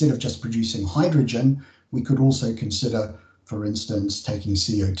of just producing hydrogen, we could also consider, for instance, taking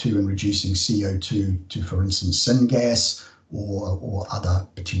CO2 and reducing CO2 to, for instance, syngas or other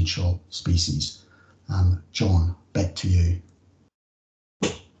potential species. John, back to you.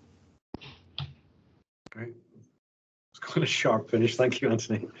 Great. It's quite a sharp finish. Thank you,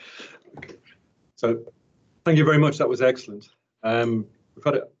 Anthony. Okay. So thank you very much. That was excellent. We've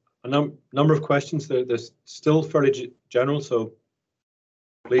had a number of questions. They're still fairly general, so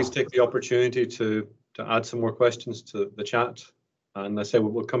please take the opportunity to add some more questions to the chat. And I say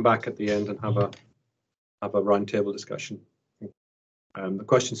we'll come back at the end and have a roundtable discussion. The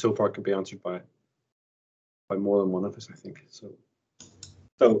questions so far could be answered by more than one of us, I think.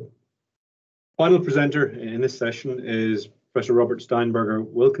 So final presenter in this session is Professor Robert Steinberger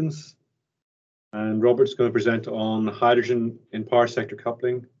Wilkins. And Robert's going to present on hydrogen in power sector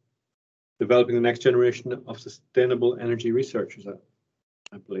coupling, developing the next generation of sustainable energy research, is that,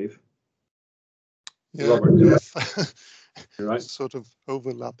 I believe. Yeah, Robert, yes. you're right. Sort of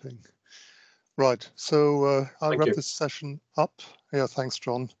overlapping. Right, so I'll wrap this session up. Yeah, thanks,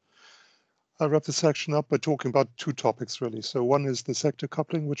 John. I'll wrap this section up by talking about two topics, really. So one is the sector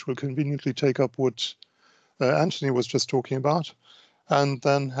coupling, which will conveniently take up what Anthony was just talking about, and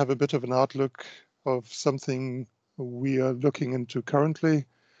then have a bit of an outlook of something we are looking into currently,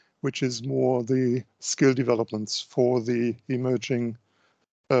 which is more the skill developments for the emerging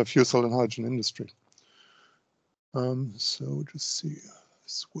fuel cell and hydrogen industry. So just see how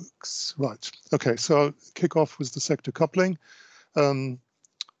this works. Right, okay, so I'll kick off with the sector coupling. Paul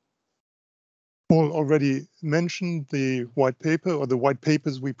already mentioned the white paper, or the white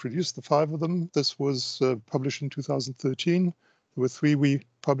papers we produced, the 5 of them. This was published in 2013. There were 3 we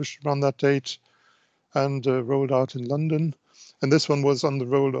published around that date and rolled out in London. And this one was on the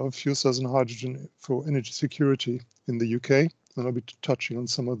role of fuel cells and hydrogen for energy security in the UK. And I'll be touching on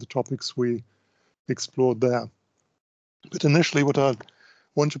some of the topics we explored there. But initially, what I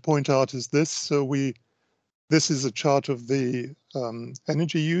want to point out is this. So this is a chart of the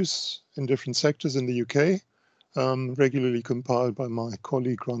energy use in different sectors in the UK, regularly compiled by my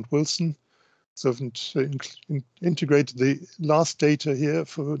colleague Grant Wilson. So I've integrated the last data here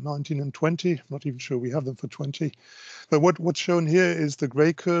for 19 and 20. I'm not even sure we have them for 20. But what's shown here is the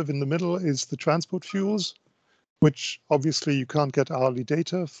gray curve in the middle is the transport fuels, which obviously you can't get hourly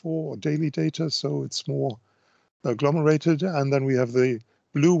data for or daily data, so it's more agglomerated. And then we have the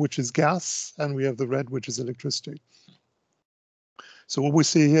blue, which is gas, and we have the red, which is electricity. So what we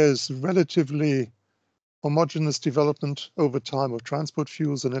see here is relatively homogeneous development over time of transport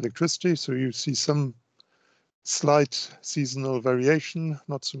fuels and electricity. So you see some slight seasonal variation,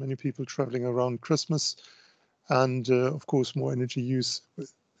 not so many people traveling around Christmas, and of course more energy use,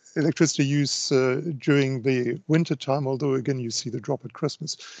 electricity use during the winter time, although again you see the drop at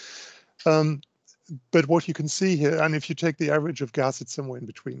Christmas. But what you can see here, and if you take the average of gas, it's somewhere in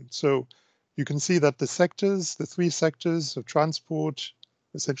between. So you can see that the sectors, the 3 sectors of transport,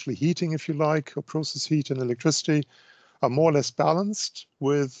 essentially heating, if you like, or process heat and electricity, are more or less balanced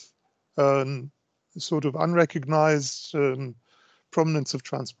with sort of unrecognized prominence of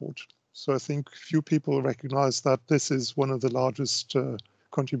transport. So I think few people recognize that this is one of the largest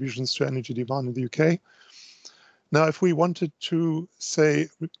contributions to energy demand in the UK. Now, if we wanted to, say,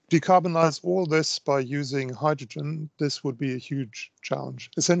 decarbonize all this by using hydrogen, this would be a huge challenge.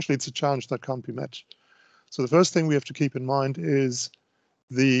 Essentially, it's a challenge that can't be met. So the first thing we have to keep in mind is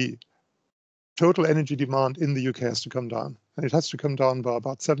the total energy demand in the UK has to come down. And it has to come down by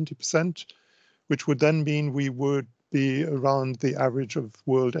about 70%, which would then mean we would be around the average of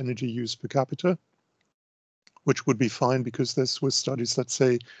world energy use per capita, which would be fine because there's with studies that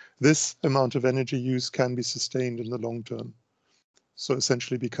say this amount of energy use can be sustained in the long term. So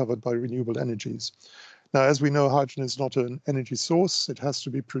essentially be covered by renewable energies. Now, as we know, hydrogen is not an energy source. It has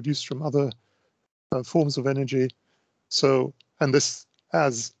to be produced from other forms of energy. So, and this,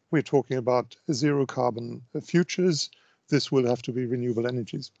 as we're talking about zero carbon futures, this will have to be renewable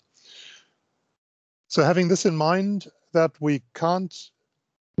energies. So having this in mind, that we can't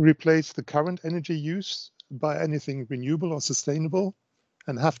replace the current energy use by anything renewable or sustainable,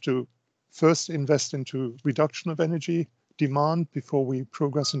 and have to first invest into reduction of energy demand before we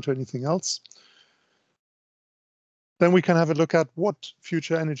progress into anything else. Then we can have a look at what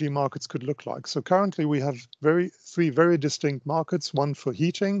future energy markets could look like. So currently we have 3 very distinct markets, one for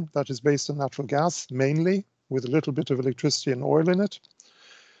heating that is based on natural gas mainly, with a little bit of electricity and oil in it.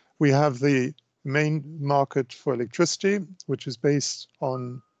 We have the main market for electricity, which is based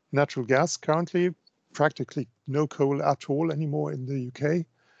on natural gas currently, practically no coal at all anymore in the UK.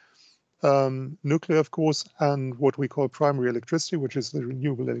 nuclear, of course, and what we call primary electricity, which is the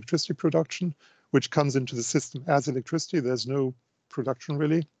renewable electricity production, which comes into the system as electricity. There's no production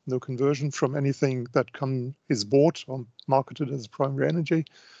really, no conversion from anything that is bought or marketed as primary energy.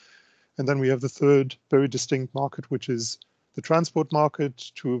 And then we have the third very distinct market, which is the transport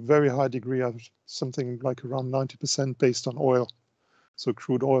market, to a very high degree of something like around 90% based on oil, so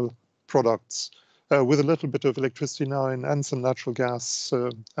crude oil products, with a little bit of electricity now and some natural gas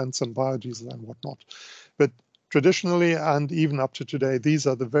and some biodiesel and whatnot. But traditionally, and even up to today, these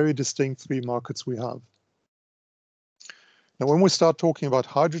are the very distinct three markets we have. Now, when we start talking about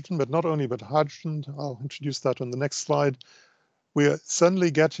hydrogen, but not only about hydrogen, I'll introduce that on the next slide, we are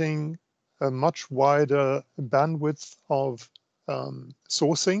suddenly getting a much wider bandwidth of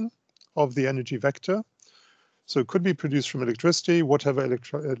sourcing of the energy vector. So it could be produced from electricity, whatever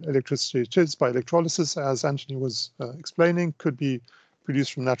electricity it is, by electrolysis, as Anthony was explaining, could be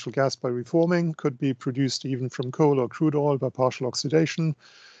produced from natural gas by reforming, could be produced even from coal or crude oil by partial oxidation,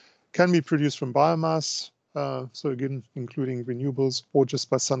 can be produced from biomass, so again, including renewables, or just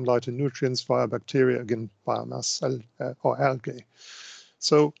by sunlight and nutrients via bacteria, again, biomass or algae.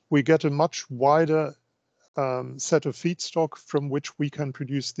 So we get a much wider set of feedstock from which we can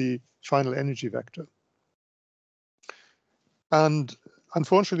produce the final energy vector. And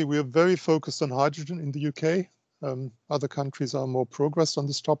unfortunately, we are very focused on hydrogen in the UK. Other countries are more progressed on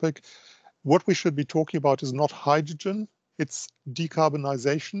this topic. What we should be talking about is not hydrogen, it's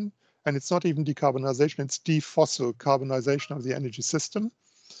decarbonization. And it's not even decarbonization, it's defossil carbonization of the energy system.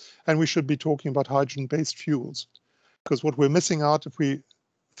 And we should be talking about hydrogen-based fuels. Because what we're missing out if we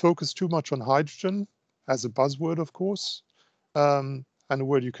focus too much on hydrogen, as a buzzword, of course, and a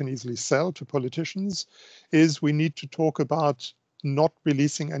word you can easily sell to politicians, is we need to talk about not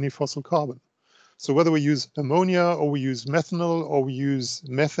releasing any fossil carbon. So whether we use ammonia or we use methanol or we use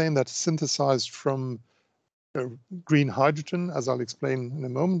methane that's synthesized from green hydrogen, as I'll explain in a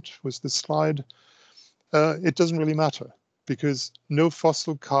moment with this slide, it doesn't really matter because no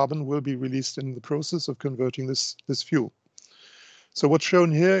fossil carbon will be released in the process of converting this fuel. So what's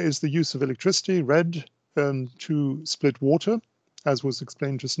shown here is the use of electricity, red, to split water, as was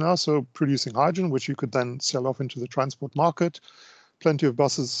explained just now. So producing hydrogen, which you could then sell off into the transport market. Plenty of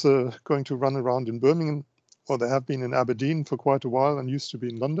buses going to run around in Birmingham, or they have been in Aberdeen for quite a while and used to be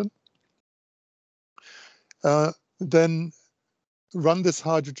in London. Then run this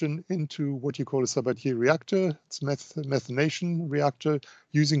hydrogen into what you call a Sabatier reactor. It's a methanation reactor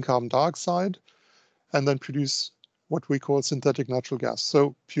using carbon dioxide, and then produce what we call synthetic natural gas,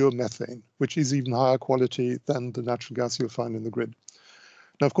 so pure methane, which is even higher quality than the natural gas you'll find in the grid.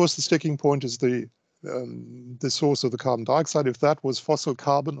 Now, of course, the sticking point is the source of the carbon dioxide. If that was fossil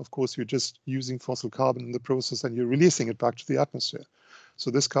carbon, of course, you're just using fossil carbon in the process and you're releasing it back to the atmosphere.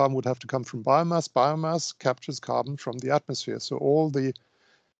 So this carbon would have to come from biomass. Biomass captures carbon from the atmosphere. So all the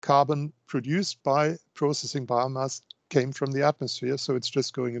carbon produced by processing biomass came from the atmosphere. So it's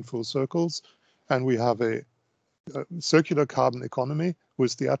just going in full circles. And we have a circular carbon economy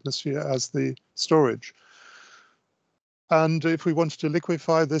with the atmosphere as the storage. And if we wanted to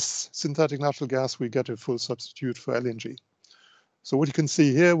liquefy this synthetic natural gas, we get a full substitute for LNG. So what you can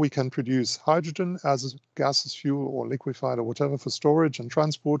see here, we can produce hydrogen as a gaseous fuel or liquefied or whatever for storage and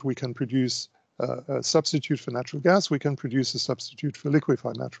transport. We can produce a substitute for natural gas. We can produce a substitute for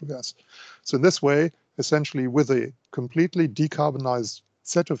liquefied natural gas. So in this way, essentially with a completely decarbonized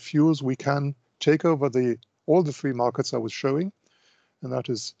set of fuels, we can take over all the three markets I was showing, and that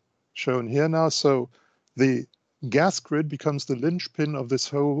is shown here now. So the gas grid becomes the linchpin of this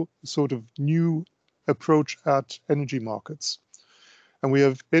whole sort of new approach at energy markets. And we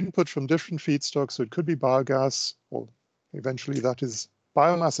have input from different feedstocks, so it could be biogas, or eventually that is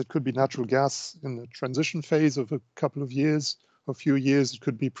biomass. It could be natural gas in the transition phase of a couple of years, a few years. It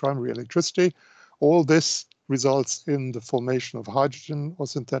could be primary electricity. All this results in the formation of hydrogen or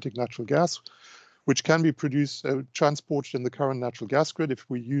synthetic natural gas, which can be produced, transported in the current natural gas grid. If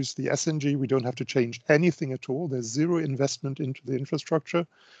we use the SNG, we don't have to change anything at all. There's zero investment into the infrastructure.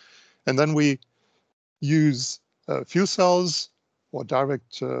 And then we use fuel cells or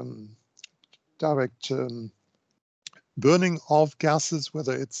direct burning of gases,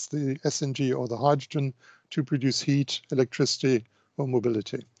 whether it's the SNG or the hydrogen, to produce heat, electricity, or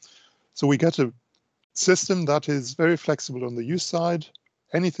mobility. So we get a system that is very flexible on the use side.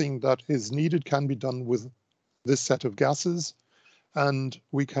 Anything that is needed can be done with this set of gases, and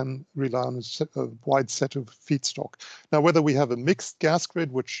we can rely on a wide set of feedstock. Now, whether we have a mixed gas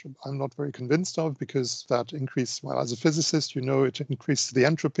grid, which I'm not very convinced of, because that increases, well, as a physicist, you know, it increases the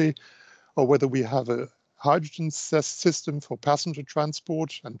entropy, or whether we have a hydrogen system for passenger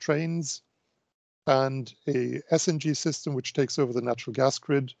transport and trains, and a SNG system which takes over the natural gas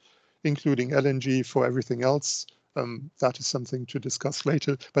grid, including LNG for everything else. That is something to discuss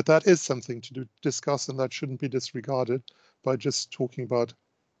later, but that is something to discuss, and that shouldn't be disregarded by just talking about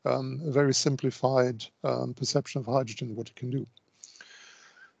a very simplified perception of hydrogen, what it can do.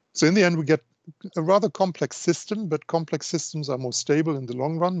 So in the end, we get a rather complex system, but complex systems are more stable in the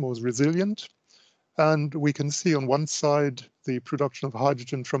long run, more resilient. And we can see on one side the production of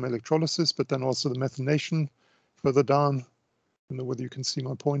hydrogen from electrolysis, but then also the methanation further down. I don't know whether you can see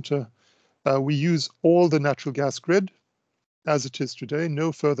my pointer. We use all the natural gas grid as it is today,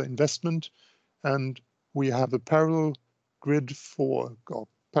 no further investment. And we have a parallel grid for, or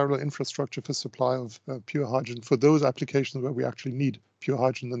parallel infrastructure for supply of pure hydrogen for those applications where we actually need pure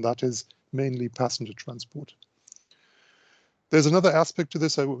hydrogen, and that is mainly passenger transport. There's another aspect to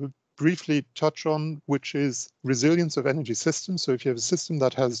this I will briefly touch on, which is resilience of energy systems. So if you have a system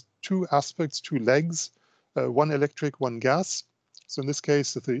that has two aspects, two legs, one electric, one gas. So in this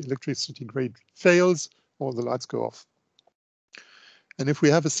case, if the electricity grid fails, all the lights go off. And if we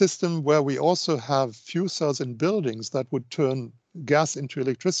have a system where we also have fuel cells in buildings that would turn gas into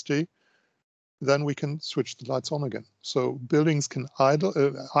electricity, then we can switch the lights on again. So buildings can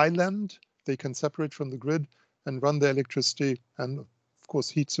island, they can separate from the grid and run their electricity and, of course,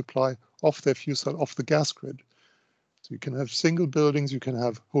 heat supply off their fuel cell, off the gas grid. So you can have single buildings, you can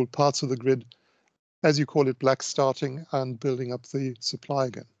have whole parts of the grid, as you call it, black starting and building up the supply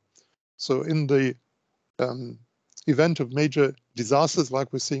again. So in the event of major disasters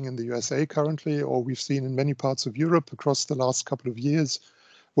like we're seeing in the USA currently, or we've seen in many parts of Europe across the last couple of years,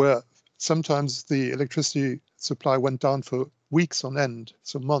 where sometimes the electricity supply went down for weeks on end,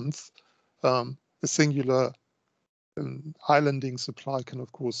 so months, a singular islanding supply can,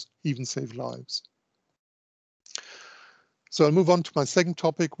 of course, even save lives. So I'll move on to my second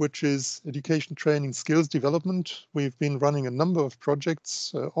topic, which is education, training, skills development. We've been running a number of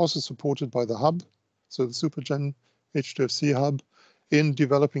projects, also supported by the hub, so the Supergen H2FC hub, in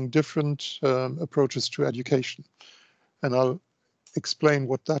developing different approaches to education. And I'll explain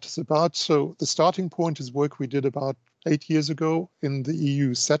what that is about. So the starting point is work we did about 8 years ago in the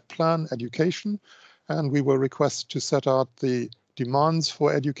EU set plan education, and we were requested to set out the demands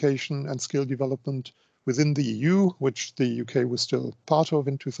for education and skill development within the EU, which the UK was still part of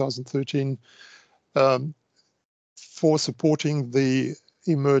in 2013, for supporting the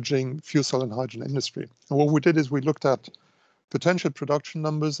emerging fuel cell and hydrogen industry. And what we did is we looked at potential production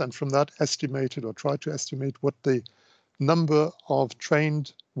numbers, and from that estimated or tried to estimate what the number of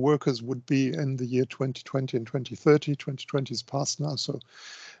trained workers would be in the year 2020 and 2030. 2020 is past now, so.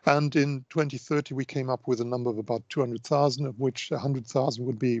 And in 2030, we came up with a number of about 200,000, of which 100,000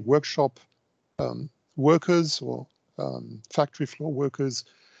 would be workshop workers or factory floor workers.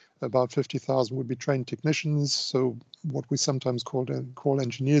 About 50,000 would be trained technicians, so what we sometimes call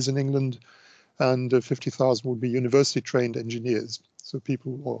engineers in England, and 50,000 would be university trained engineers, so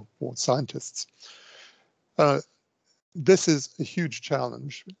people or scientists. This is a huge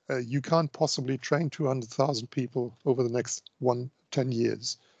challenge. You can't possibly train 200,000 people over the next 10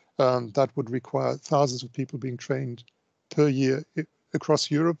 years. That would require thousands of people being trained per year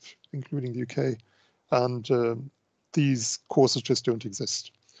across Europe, including the UK, and these courses just don't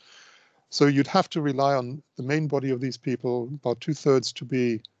exist. So you'd have to rely on the main body of these people, about 2/3, to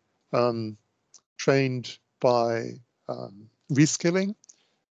be trained by reskilling,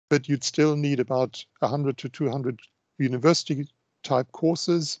 but you'd still need about 100 to 200 university type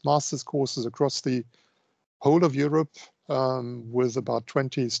courses, master's courses across the whole of Europe, with about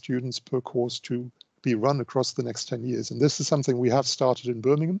 20 students per course to be run across the next 10 years. And this is something we have started in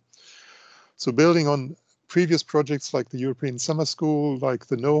Birmingham. So building on previous projects like the European Summer School, like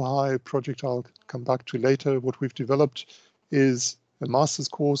the Know-High project I'll come back to later, what we've developed is a master's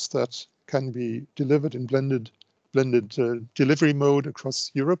course that can be delivered in blended delivery mode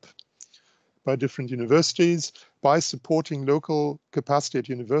across Europe by different universities, by supporting local capacity at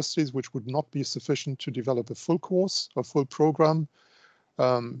universities, which would not be sufficient to develop a full course or full program.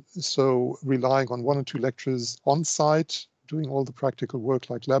 So relying on 1 or 2 lecturers on site, doing all the practical work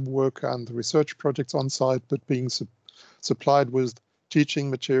like lab work and the research projects on site, but being supplied with teaching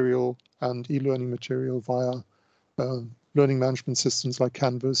material and e-learning material via learning management systems like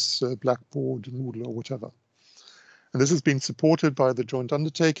Canvas, Blackboard, Moodle, or whatever. And this has been supported by the joint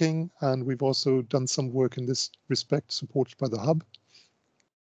undertaking, and we've also done some work in this respect supported by the hub.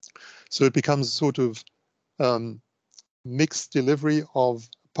 So it becomes a sort of mixed delivery of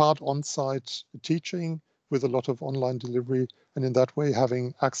part on-site teaching with a lot of online delivery and in that way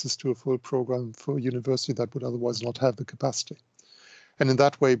having access to a full program for a university that would otherwise not have the capacity. And in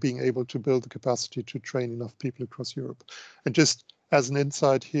that way, being able to build the capacity to train enough people across Europe. And just as an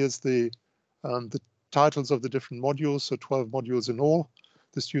insight, here's the titles of the different modules, so 12 modules in all.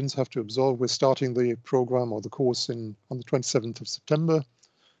 The students have to absorb. We're starting the program or the course on the 27th of September,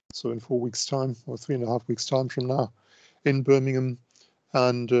 so in 4 weeks' time or 3.5 weeks' time from now in Birmingham,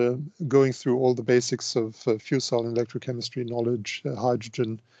 and going through all the basics of fuel cell and electrochemistry knowledge,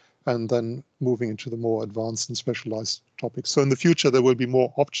 hydrogen, and then moving into the more advanced and specialized topics. So in the future, there will be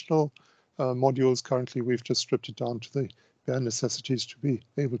more optional modules. Currently, we've just stripped it down to the bare necessities to be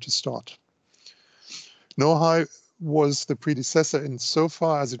able to start. Know-how was the predecessor in so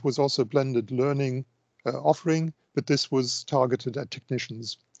far as it was also a blended learning offering, but this was targeted at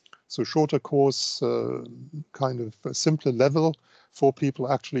technicians. So shorter course, kind of a simpler level for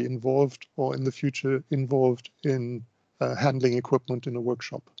people actually involved or in the future involved in handling equipment in a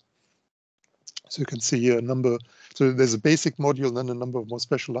workshop. So you can see here a number, so there's a basic module and then a number of more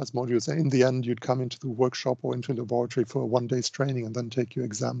specialized modules. And in the end, you'd come into the workshop or into a laboratory for a 1 day's training and then take your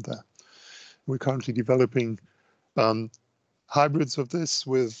exam there. We're currently developing hybrids of this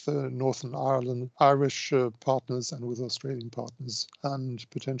with Northern Irish partners and with Australian partners, and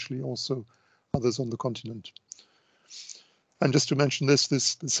potentially also others on the continent. And just to mention this the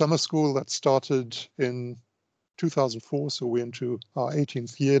summer school that started in 2004, so we're into our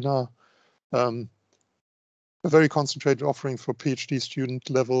 18th year now. A very concentrated offering for PhD student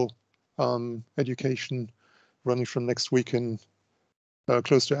level education, running from next week in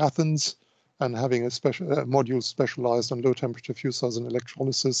close to Athens, and having a special module specialized on low temperature fuel cells and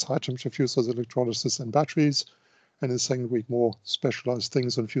electrolysis, high temperature fuel cells, electrolysis, and batteries. And in the second week, more specialized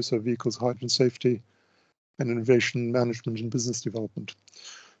things on fuel cell vehicles, hydrogen safety, and innovation management and business development.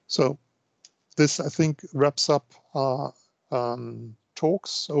 So this, I think, wraps up our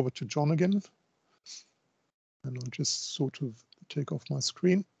talks. Over to John again. And I'll just sort of take off my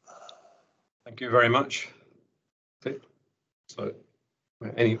screen. Thank you very much. Okay. So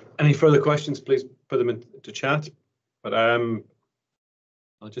any further questions, please put them into chat. But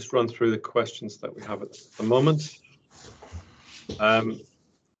I'll just run through the questions that we have at the moment.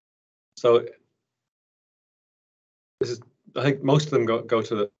 So this is, I think most of them go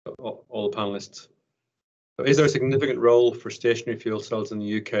to all the panelists. So is there a significant role for stationary fuel cells in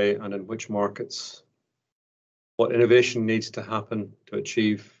the UK, and in which markets? What innovation needs to happen to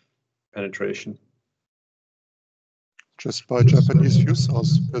achieve penetration? Just buy Japanese fuel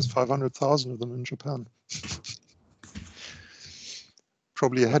cells. There's 500,000 of them in Japan.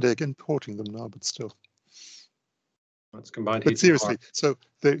 Probably a headache importing them now, but still. That's combined. But seriously, so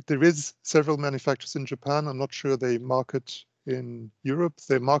there is several manufacturers in Japan. I'm not sure they market in Europe.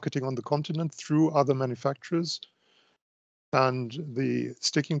 They're marketing on the continent through other manufacturers. And the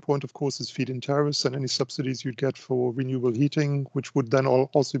sticking point, of course, is feed-in tariffs and any subsidies you'd get for renewable heating, which would then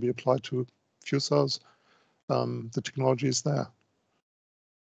also be applied to fuel cells. The technology is there.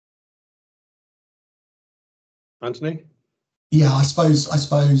 Anthony? Yeah, I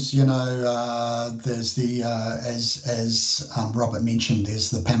suppose you know, there's the as Robert mentioned, there's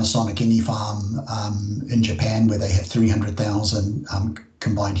the Panasonic Inifarm in Japan, where they have 300,000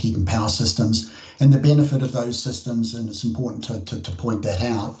 combined heat and power systems. And the benefit of those systems, and it's important to point that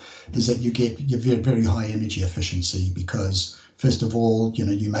out, is that you get your very high energy efficiency, because first of all, you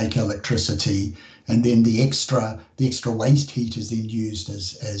know, you make electricity, and then the extra waste heat is then used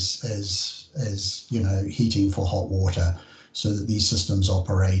as you know, heating for hot water, so that these systems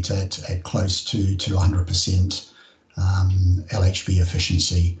operate at close to 100% LHV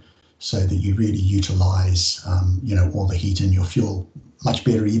efficiency, so that you really utilize you know, all the heat in your fuel much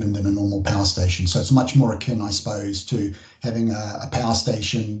better even than a normal power station. So it's much more akin, I suppose, to having a power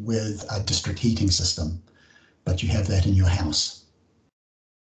station with a district heating system, but you have that in your house.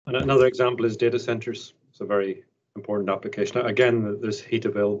 And another example is data centers. It's a very important application. Again, there's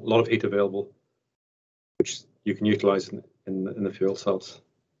a lot of heat available, which you can utilize in the fuel cells.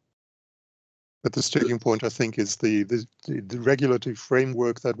 But the sticking point, I think, is the regulatory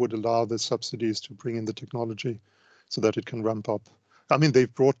framework that would allow the subsidies to bring in the technology so that it can ramp up. I mean,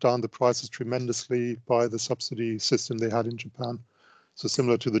 they've brought down the prices tremendously by the subsidy system they had in Japan. So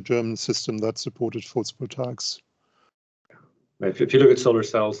similar to the German system that supported photovoltaics. If you look at solar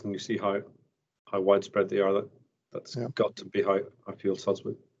cells and you see how widespread they are, that's got to be how fuel cells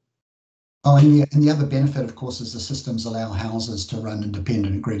would. Oh, and the other benefit, of course, is the systems allow houses to run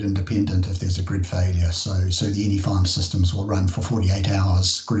independent, grid independent, if there's a grid failure. So the Inifarm systems will run for 48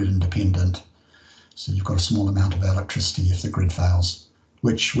 hours grid independent. So you've got a small amount of electricity if the grid fails,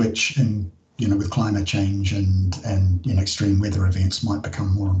 which in with climate change and extreme weather events might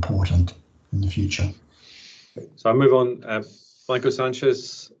become more important in the future. So I move on. Blanco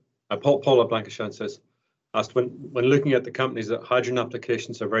Sanchez, Paula Blanco Sanchez asked, when looking at the companies that hydrogen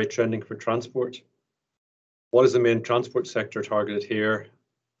applications are very trending for transport, what is the main transport sector targeted here?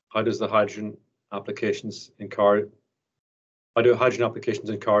 How does the hydrogen applications in cars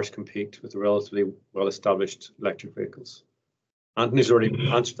compete with the relatively well-established electric vehicles? Anthony's already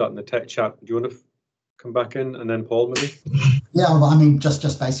answered that in the tech chat. Do you want to come back in, and then Paul maybe? Yeah, well, I mean, just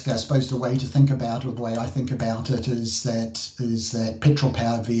basically, I suppose the way to think about it, or the way I think about it, is that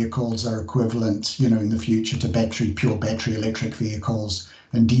petrol-powered vehicles are equivalent, in the future to pure battery electric vehicles,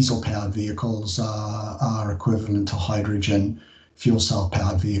 and diesel-powered vehicles are equivalent to hydrogen fuel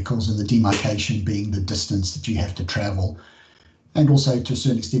cell-powered vehicles, and the demarcation being the distance that you have to travel, and also to a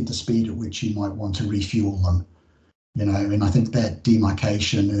certain extent the speed at which you might want to refuel them. And I think that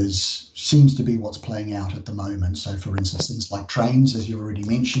demarcation seems to be what's playing out at the moment. So, for instance, things like trains, as you already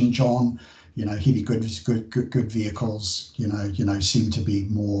mentioned, John, heavy good vehicles, seem to be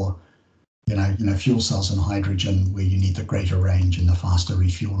more, fuel cells and hydrogen, where you need the greater range and the faster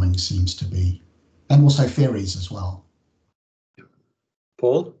refueling seems to be, and also ferries as well.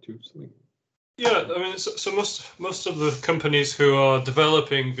 Paul, do you have something? Yeah, I mean, so most of the companies who are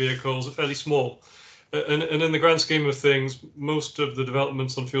developing vehicles are fairly small. And in the grand scheme of things, most of the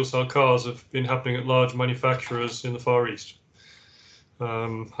developments on fuel cell cars have been happening at large manufacturers in the Far East,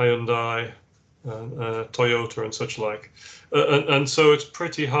 Hyundai, Toyota, and such like. And so it's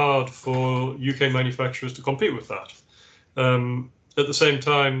pretty hard for UK manufacturers to compete with that. At the same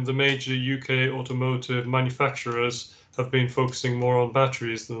time, the major UK automotive manufacturers have been focusing more on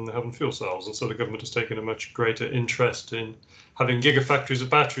batteries than they have on fuel cells, and so the government has taken a much greater interest in having gigafactories of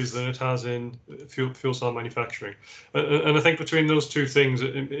batteries than it has in fuel cell manufacturing. And I think between those two things,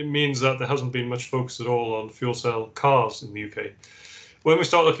 it means that there hasn't been much focus at all on fuel cell cars in the UK. When we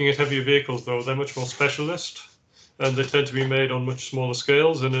start looking at heavier vehicles, though, they're much more specialist, and they tend to be made on much smaller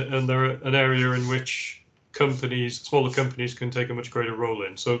scales, and they're an area in which smaller companies can take a much greater role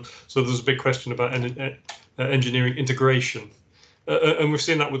in. So there's a big question about engineering integration. And we've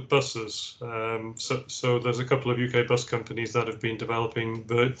seen that with buses. So there's a couple of UK bus companies that have been developing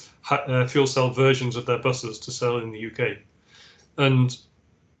the fuel cell versions of their buses to sell in the UK. And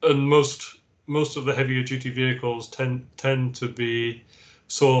most of the heavier duty vehicles tend to be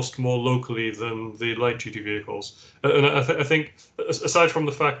sourced more locally than the light duty vehicles. And I think, aside from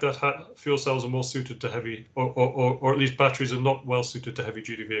the fact that fuel cells are more suited to heavy, or at least batteries are not well suited to heavy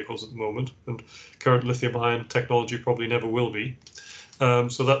duty vehicles at the moment, and current lithium ion technology probably never will be.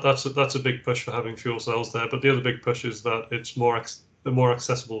 So that's a big push for having fuel cells there. But the other big push is that it's a more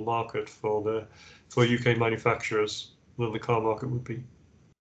accessible market for UK manufacturers than the car market would be.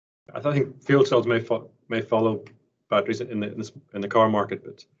 I think fuel cells may follow batteries in the car market,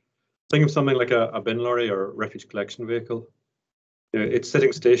 but think of something like a bin lorry or a refuge collection vehicle. It's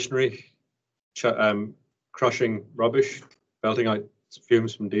sitting stationary, crushing rubbish, belting out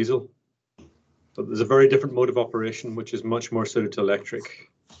fumes from diesel. So there's a very different mode of operation, which is much more suited to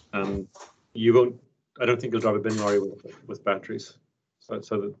electric. And I don't think you'll drive a bin lorry with batteries. So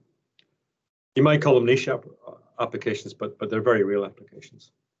that you might call them niche applications, but they're very real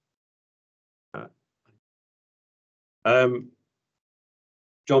applications.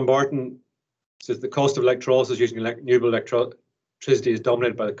 John Barton says the cost of electrolysis using renewable electricity is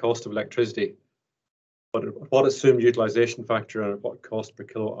dominated by the cost of electricity. But what assumed utilization factor and what cost per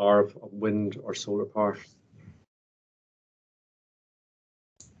kilowatt hour of wind or solar power?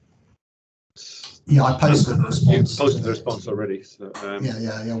 Yeah, I posted the response. You posted the response already. So,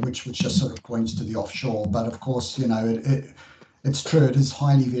 yeah, which just sort of points to the offshore. But of course, it's true. It is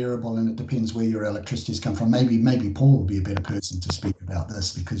highly variable, and it depends where your electricities come from. Maybe Paul will be a better person to speak about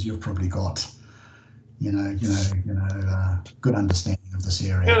this because you've probably got, good understanding of this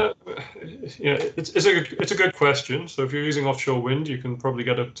area. Yeah, it's a good question. So if you're using offshore wind, you can probably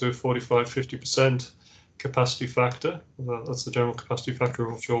get up to 45-50% capacity factor. That's the general capacity factor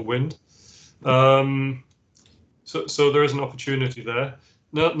of offshore wind. So there is an opportunity there.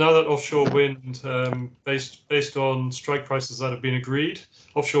 Now that offshore wind, based on strike prices that have been agreed,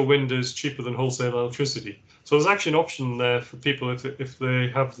 offshore wind is cheaper than wholesale electricity. So there's actually an option there for people if they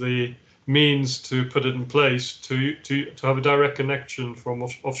have the means to put it in place to have a direct connection from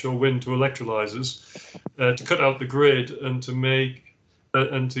offshore wind to electrolyzers, to cut out the grid and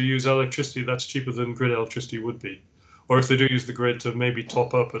to use electricity that's cheaper than grid electricity would be, or if they do use the grid, to maybe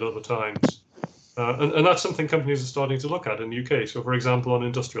top up at other times. And that's something companies are starting to look at in the UK. So, for example, on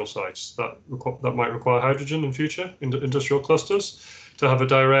industrial sites that might require hydrogen in future, industrial clusters, have a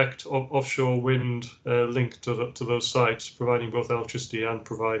direct offshore wind link to those sites, providing both electricity and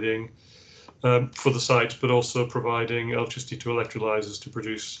providing for the sites, but also providing electricity to electrolyzers to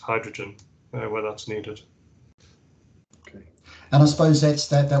produce hydrogen where that's needed. Okay. And I suppose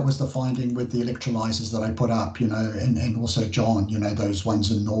that was the finding with the electrolyzers that I put up, you know, and also John, you know, those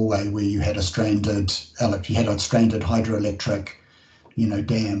ones in Norway where you had a stranded hydroelectric, you know,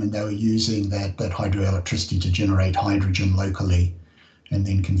 dam, and they were using that hydroelectricity to generate hydrogen locally and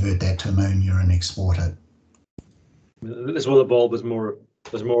then convert that to ammonia and export it. This will evolve as more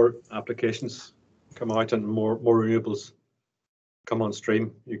applications come out and more renewables come on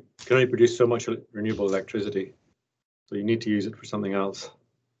stream. You can only produce so much renewable electricity, so you need to use it for something else.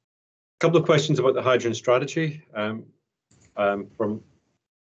 A couple of questions about the hydrogen strategy from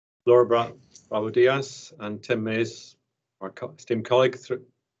Laura Bravo Diaz and Tim Mays, our esteemed colleague,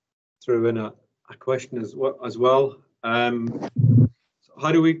 threw in a question as well. So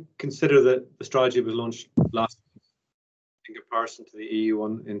how do we consider that the strategy was launched last in comparison to the EU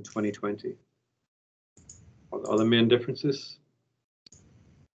one in 2020? What are the main differences?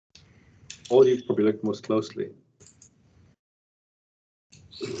 All you've probably looked most closely.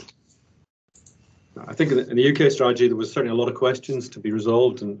 I think in the UK strategy, there was certainly a lot of questions to be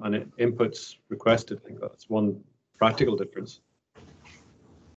resolved and inputs requested. I think that's one practical difference.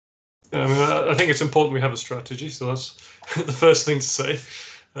 Yeah, I mean, I think it's important we have a strategy, so that's the first thing to say.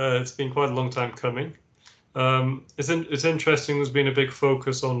 It's been quite a long time coming. It's interesting. There's been a big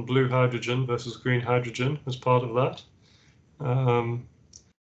focus on blue hydrogen versus green hydrogen as part of that.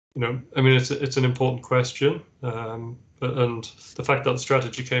 You know, I mean, it's an important question, and the fact that the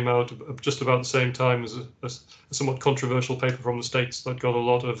strategy came out just about the same time as a somewhat controversial paper from the States that got a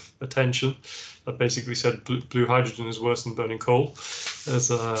lot of attention, that basically said blue hydrogen is worse than burning coal.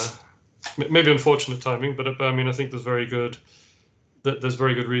 As maybe unfortunate timing, but I mean, I think there's very good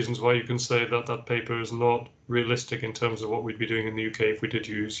reasons why you can say that that paper is not realistic in terms of what we'd be doing in the UK if we did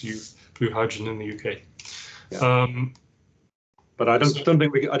use blue hydrogen in the UK. Yeah. But I don't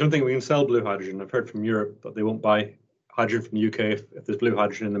think we can sell blue hydrogen. I've heard from Europe that they won't buy hydrogen from the UK if there's blue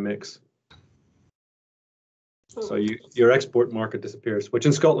hydrogen in the mix. So your export market disappears, which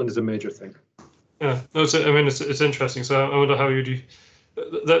in Scotland is a major thing. Yeah, no, I mean it's interesting. So I wonder how you do.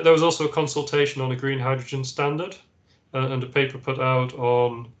 There was also a consultation on a green hydrogen standard, and a paper put out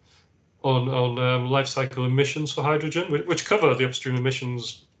on life cycle emissions for hydrogen, which cover the upstream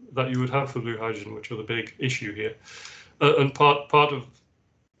emissions that you would have for blue hydrogen, which are the big issue here. And part of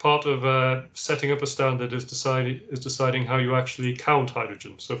setting up a standard is deciding how you actually count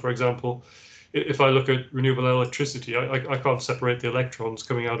hydrogen. So, for example, if I look at renewable electricity, I can't separate the electrons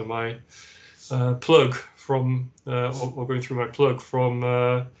coming out of my plug from or going through my plug from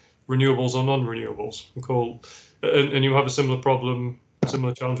renewables or non-renewables. And you have a similar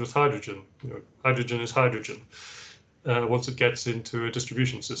challenge with hydrogen. You know, hydrogen is hydrogen once it gets into a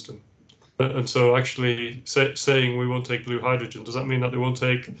distribution system. And so actually saying we won't take blue hydrogen, does that mean that they won't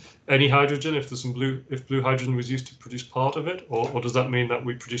take any hydrogen if blue hydrogen was used to produce part of it? Or does that mean that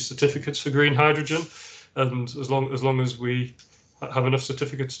we produce certificates for green hydrogen? And as long as we have enough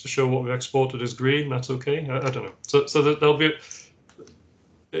certificates to show what we exported as green, that's okay? I don't know. So that there'll be,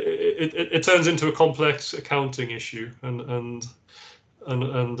 it turns into a complex accounting issue and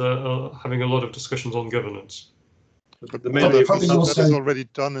having a lot of discussions on governance. But that is already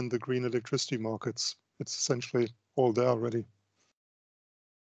done in the green electricity markets. It's essentially all there already.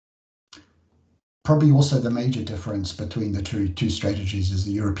 Probably also the major difference between the two strategies is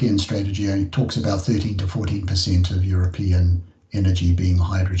the European strategy only talks about 13 to 14% of European energy being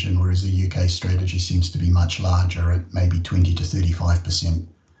hydrogen, whereas the UK strategy seems to be much larger at maybe 20 to 35%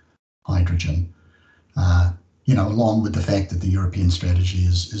 hydrogen. You know, along with the fact that the European strategy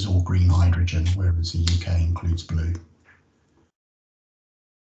is all green hydrogen, whereas the UK includes blue.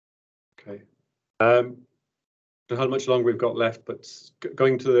 Okay. I don't know how much longer we've got left, but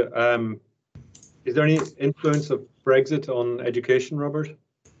going to the, is there any influence of Brexit on education, Robert?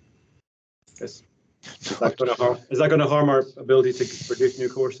 Yes. Is that going to harm our ability to produce new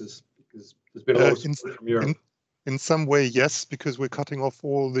courses? Because there's been a lot of support from Europe. In some way, yes, because we're cutting off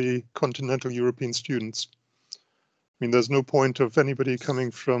all the continental European students. I mean, there's no point of anybody coming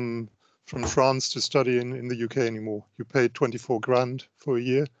from France to study in the UK anymore. You pay 24 grand for a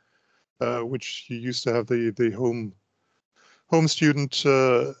year, which you used to have the home student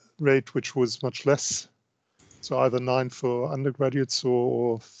rate, which was much less. So either 9 for undergraduates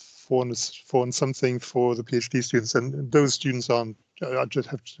or 4 and something for the PhD students, and those students have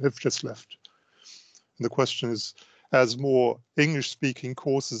just left. And the question is, as more English-speaking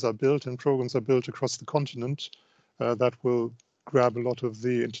courses are built and programs are built across the continent, that will grab a lot of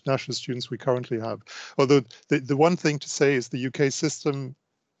the international students we currently have. Although the one thing to say is the UK system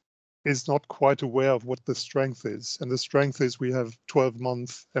is not quite aware of what the strength is. And the strength is we have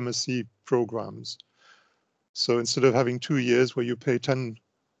 12-month MSc programs. So instead of having 2 years where you pay 10,000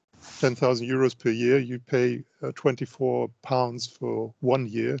 euros per year, you pay £24 for 1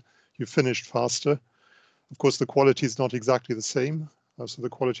 year. You finished faster. Of course, the quality is not exactly the same. So the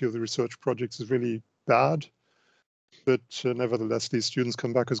quality of the research projects is really bad. But nevertheless, these students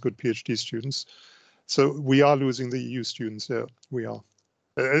come back as good PhD students. So we are losing the EU students. Yeah, we are.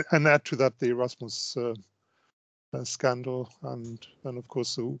 And add to that the Erasmus scandal, and of course,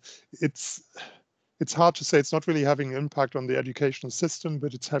 so it's hard to say. It's not really having an impact on the educational system,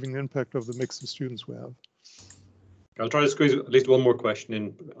 but it's having an impact of the mix of students we have. I'll try to squeeze at least one more question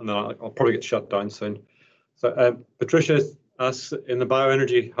in, and then I'll probably get shut down soon. So Patricia asks, in the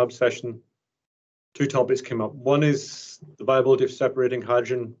Bioenergy Hub session, 2 topics came up. One is the viability of separating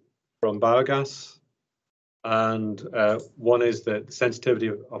hydrogen from biogas, and one is the sensitivity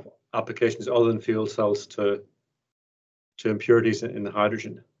of applications other than fuel cells to impurities in the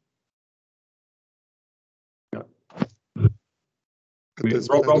hydrogen. Yeah. I mean,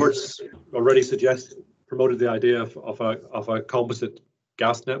 Roberts already promoted the idea of a composite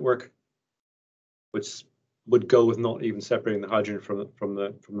gas network, which would go with not even separating the hydrogen from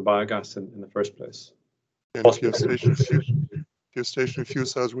the biogas in the first place. And if you have stationary fuel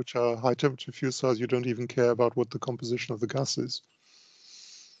cells, which are high temperature fuel cells, you don't even care about what the composition of the gas is.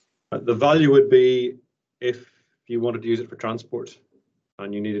 The value would be if you wanted to use it for transport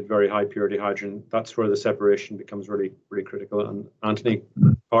and you needed very high purity hydrogen. That's where the separation becomes really, really critical. And Anthony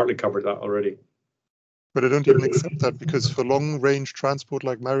partly covered that already. But I don't even accept that, because for long range transport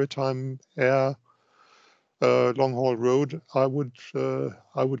like maritime, air, long haul road, I would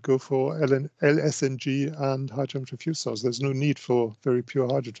go for LSNG and high temperature fuel cells. There's no need for very pure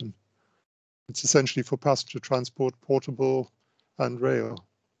hydrogen. It's essentially for passenger transport, portable, and rail.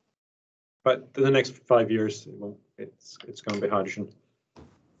 But in the next 5 years, it's going to be hydrogen.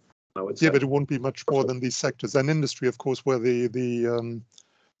 I would say. Yeah, but it won't be much more than these sectors. And industry, of course, where the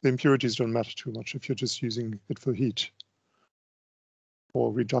impurities don't matter too much if you're just using it for heat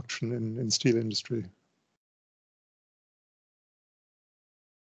or reduction in steel industry.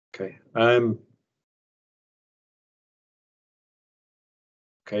 Okay.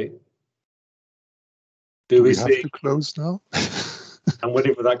 Okay. Do we have to close now? I'm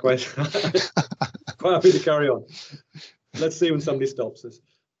waiting for that question. Quite happy to carry on. Let's see when somebody stops us.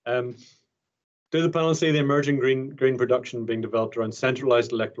 Do the panel see the emerging green production being developed around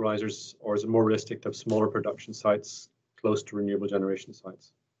centralized electrolyzers, or is it more realistic to have smaller production sites close to renewable generation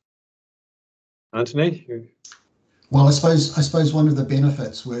sites? Anthony? Well, I suppose one of the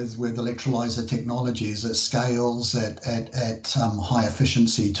benefits with electrolyzer technology is it scales at high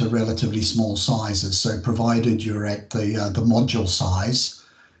efficiency to relatively small sizes. So provided you're at the module size,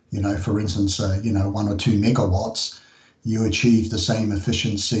 for instance, 1 or 2 megawatts, you achieve the same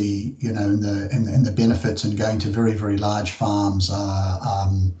efficiency, and the benefits in going to very, very large farms are,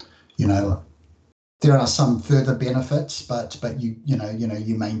 there are some further benefits, but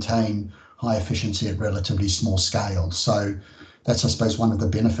you maintain high efficiency at relatively small scale. So that's, I suppose, one of the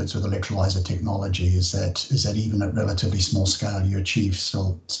benefits with electrolyzer technology is that even at relatively small scale, you achieve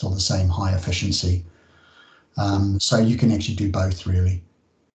still the same high efficiency. So you can actually do both, really.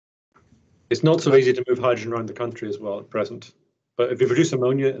 It's not so easy to move hydrogen around the country as well at present. But if you produce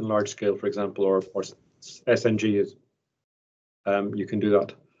ammonia in large scale, for example, or SNG is, you can do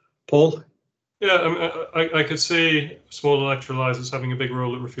that. Paul? Yeah, I could see small electrolyzers having a big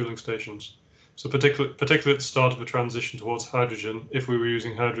role at refueling stations. So particularly at the start of a transition towards hydrogen, if we were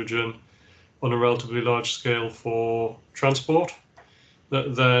using hydrogen on a relatively large scale for transport,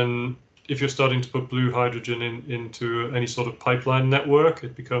 then if you're starting to put blue hydrogen into any sort of pipeline network,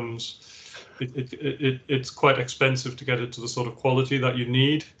 it becomes it's quite expensive to get it to the sort of quality that you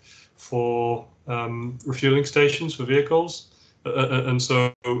need for refueling stations for vehicles. And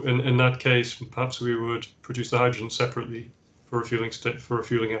so in that case, perhaps we would produce the hydrogen separately for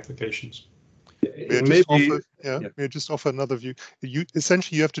refueling applications. May I just offer another view?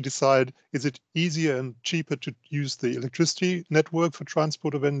 Essentially, you have to decide, is it easier and cheaper to use the electricity network for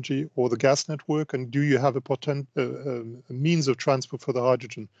transport of energy or the gas network? And do you have a means of transport for the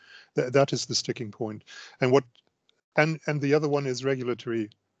hydrogen? That is the sticking point. And the other one is regulatory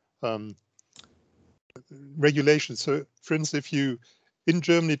regulation. So, for instance, if you in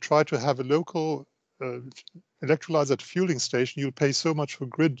Germany try to have a local electrolyzer at a fueling station, you'll pay so much for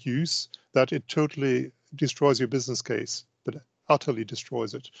grid use that it totally destroys your business case, but utterly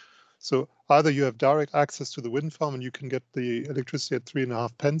destroys it. So either you have direct access to the wind farm and you can get the electricity at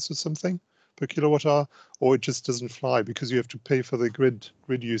 3.5 pence or something per kilowatt hour, or it just doesn't fly because you have to pay for the grid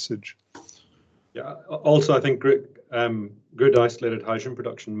usage. Yeah. Also, I think grid isolated hydrogen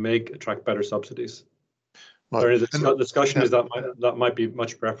production may attract better subsidies. Right. The discussion is that might be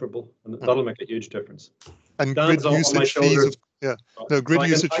much preferable, and that'll make a huge difference. And Dan's grid usage fees, grid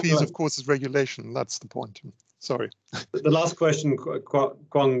usage fees, of course, is regulation. That's the point. Sorry. The last question,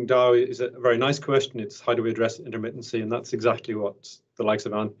 Kwang Dao, is a very nice question. It's how do we address intermittency, and that's exactly what the likes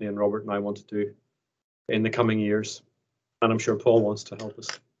of Anthony and Robert and I want to do in the coming years, and I'm sure Paul wants to help us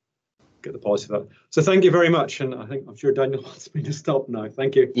get the policy of that. So thank you very much, and I'm sure Daniel wants me to stop now.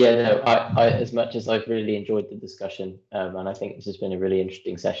 Thank you. Yeah, no, I as much as I've really enjoyed the discussion, and I think this has been a really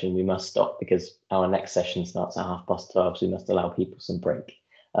interesting session, we must stop because our next session starts at 12:30, so we must allow people some break.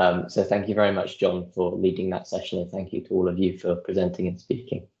 So thank you very much, John, for leading that session, and thank you to all of you for presenting and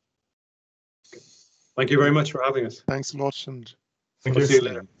speaking. Thank you very much for having us. Thanks a lot, and Thank you. See you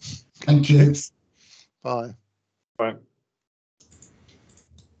later. Thank you. Bye. Bye.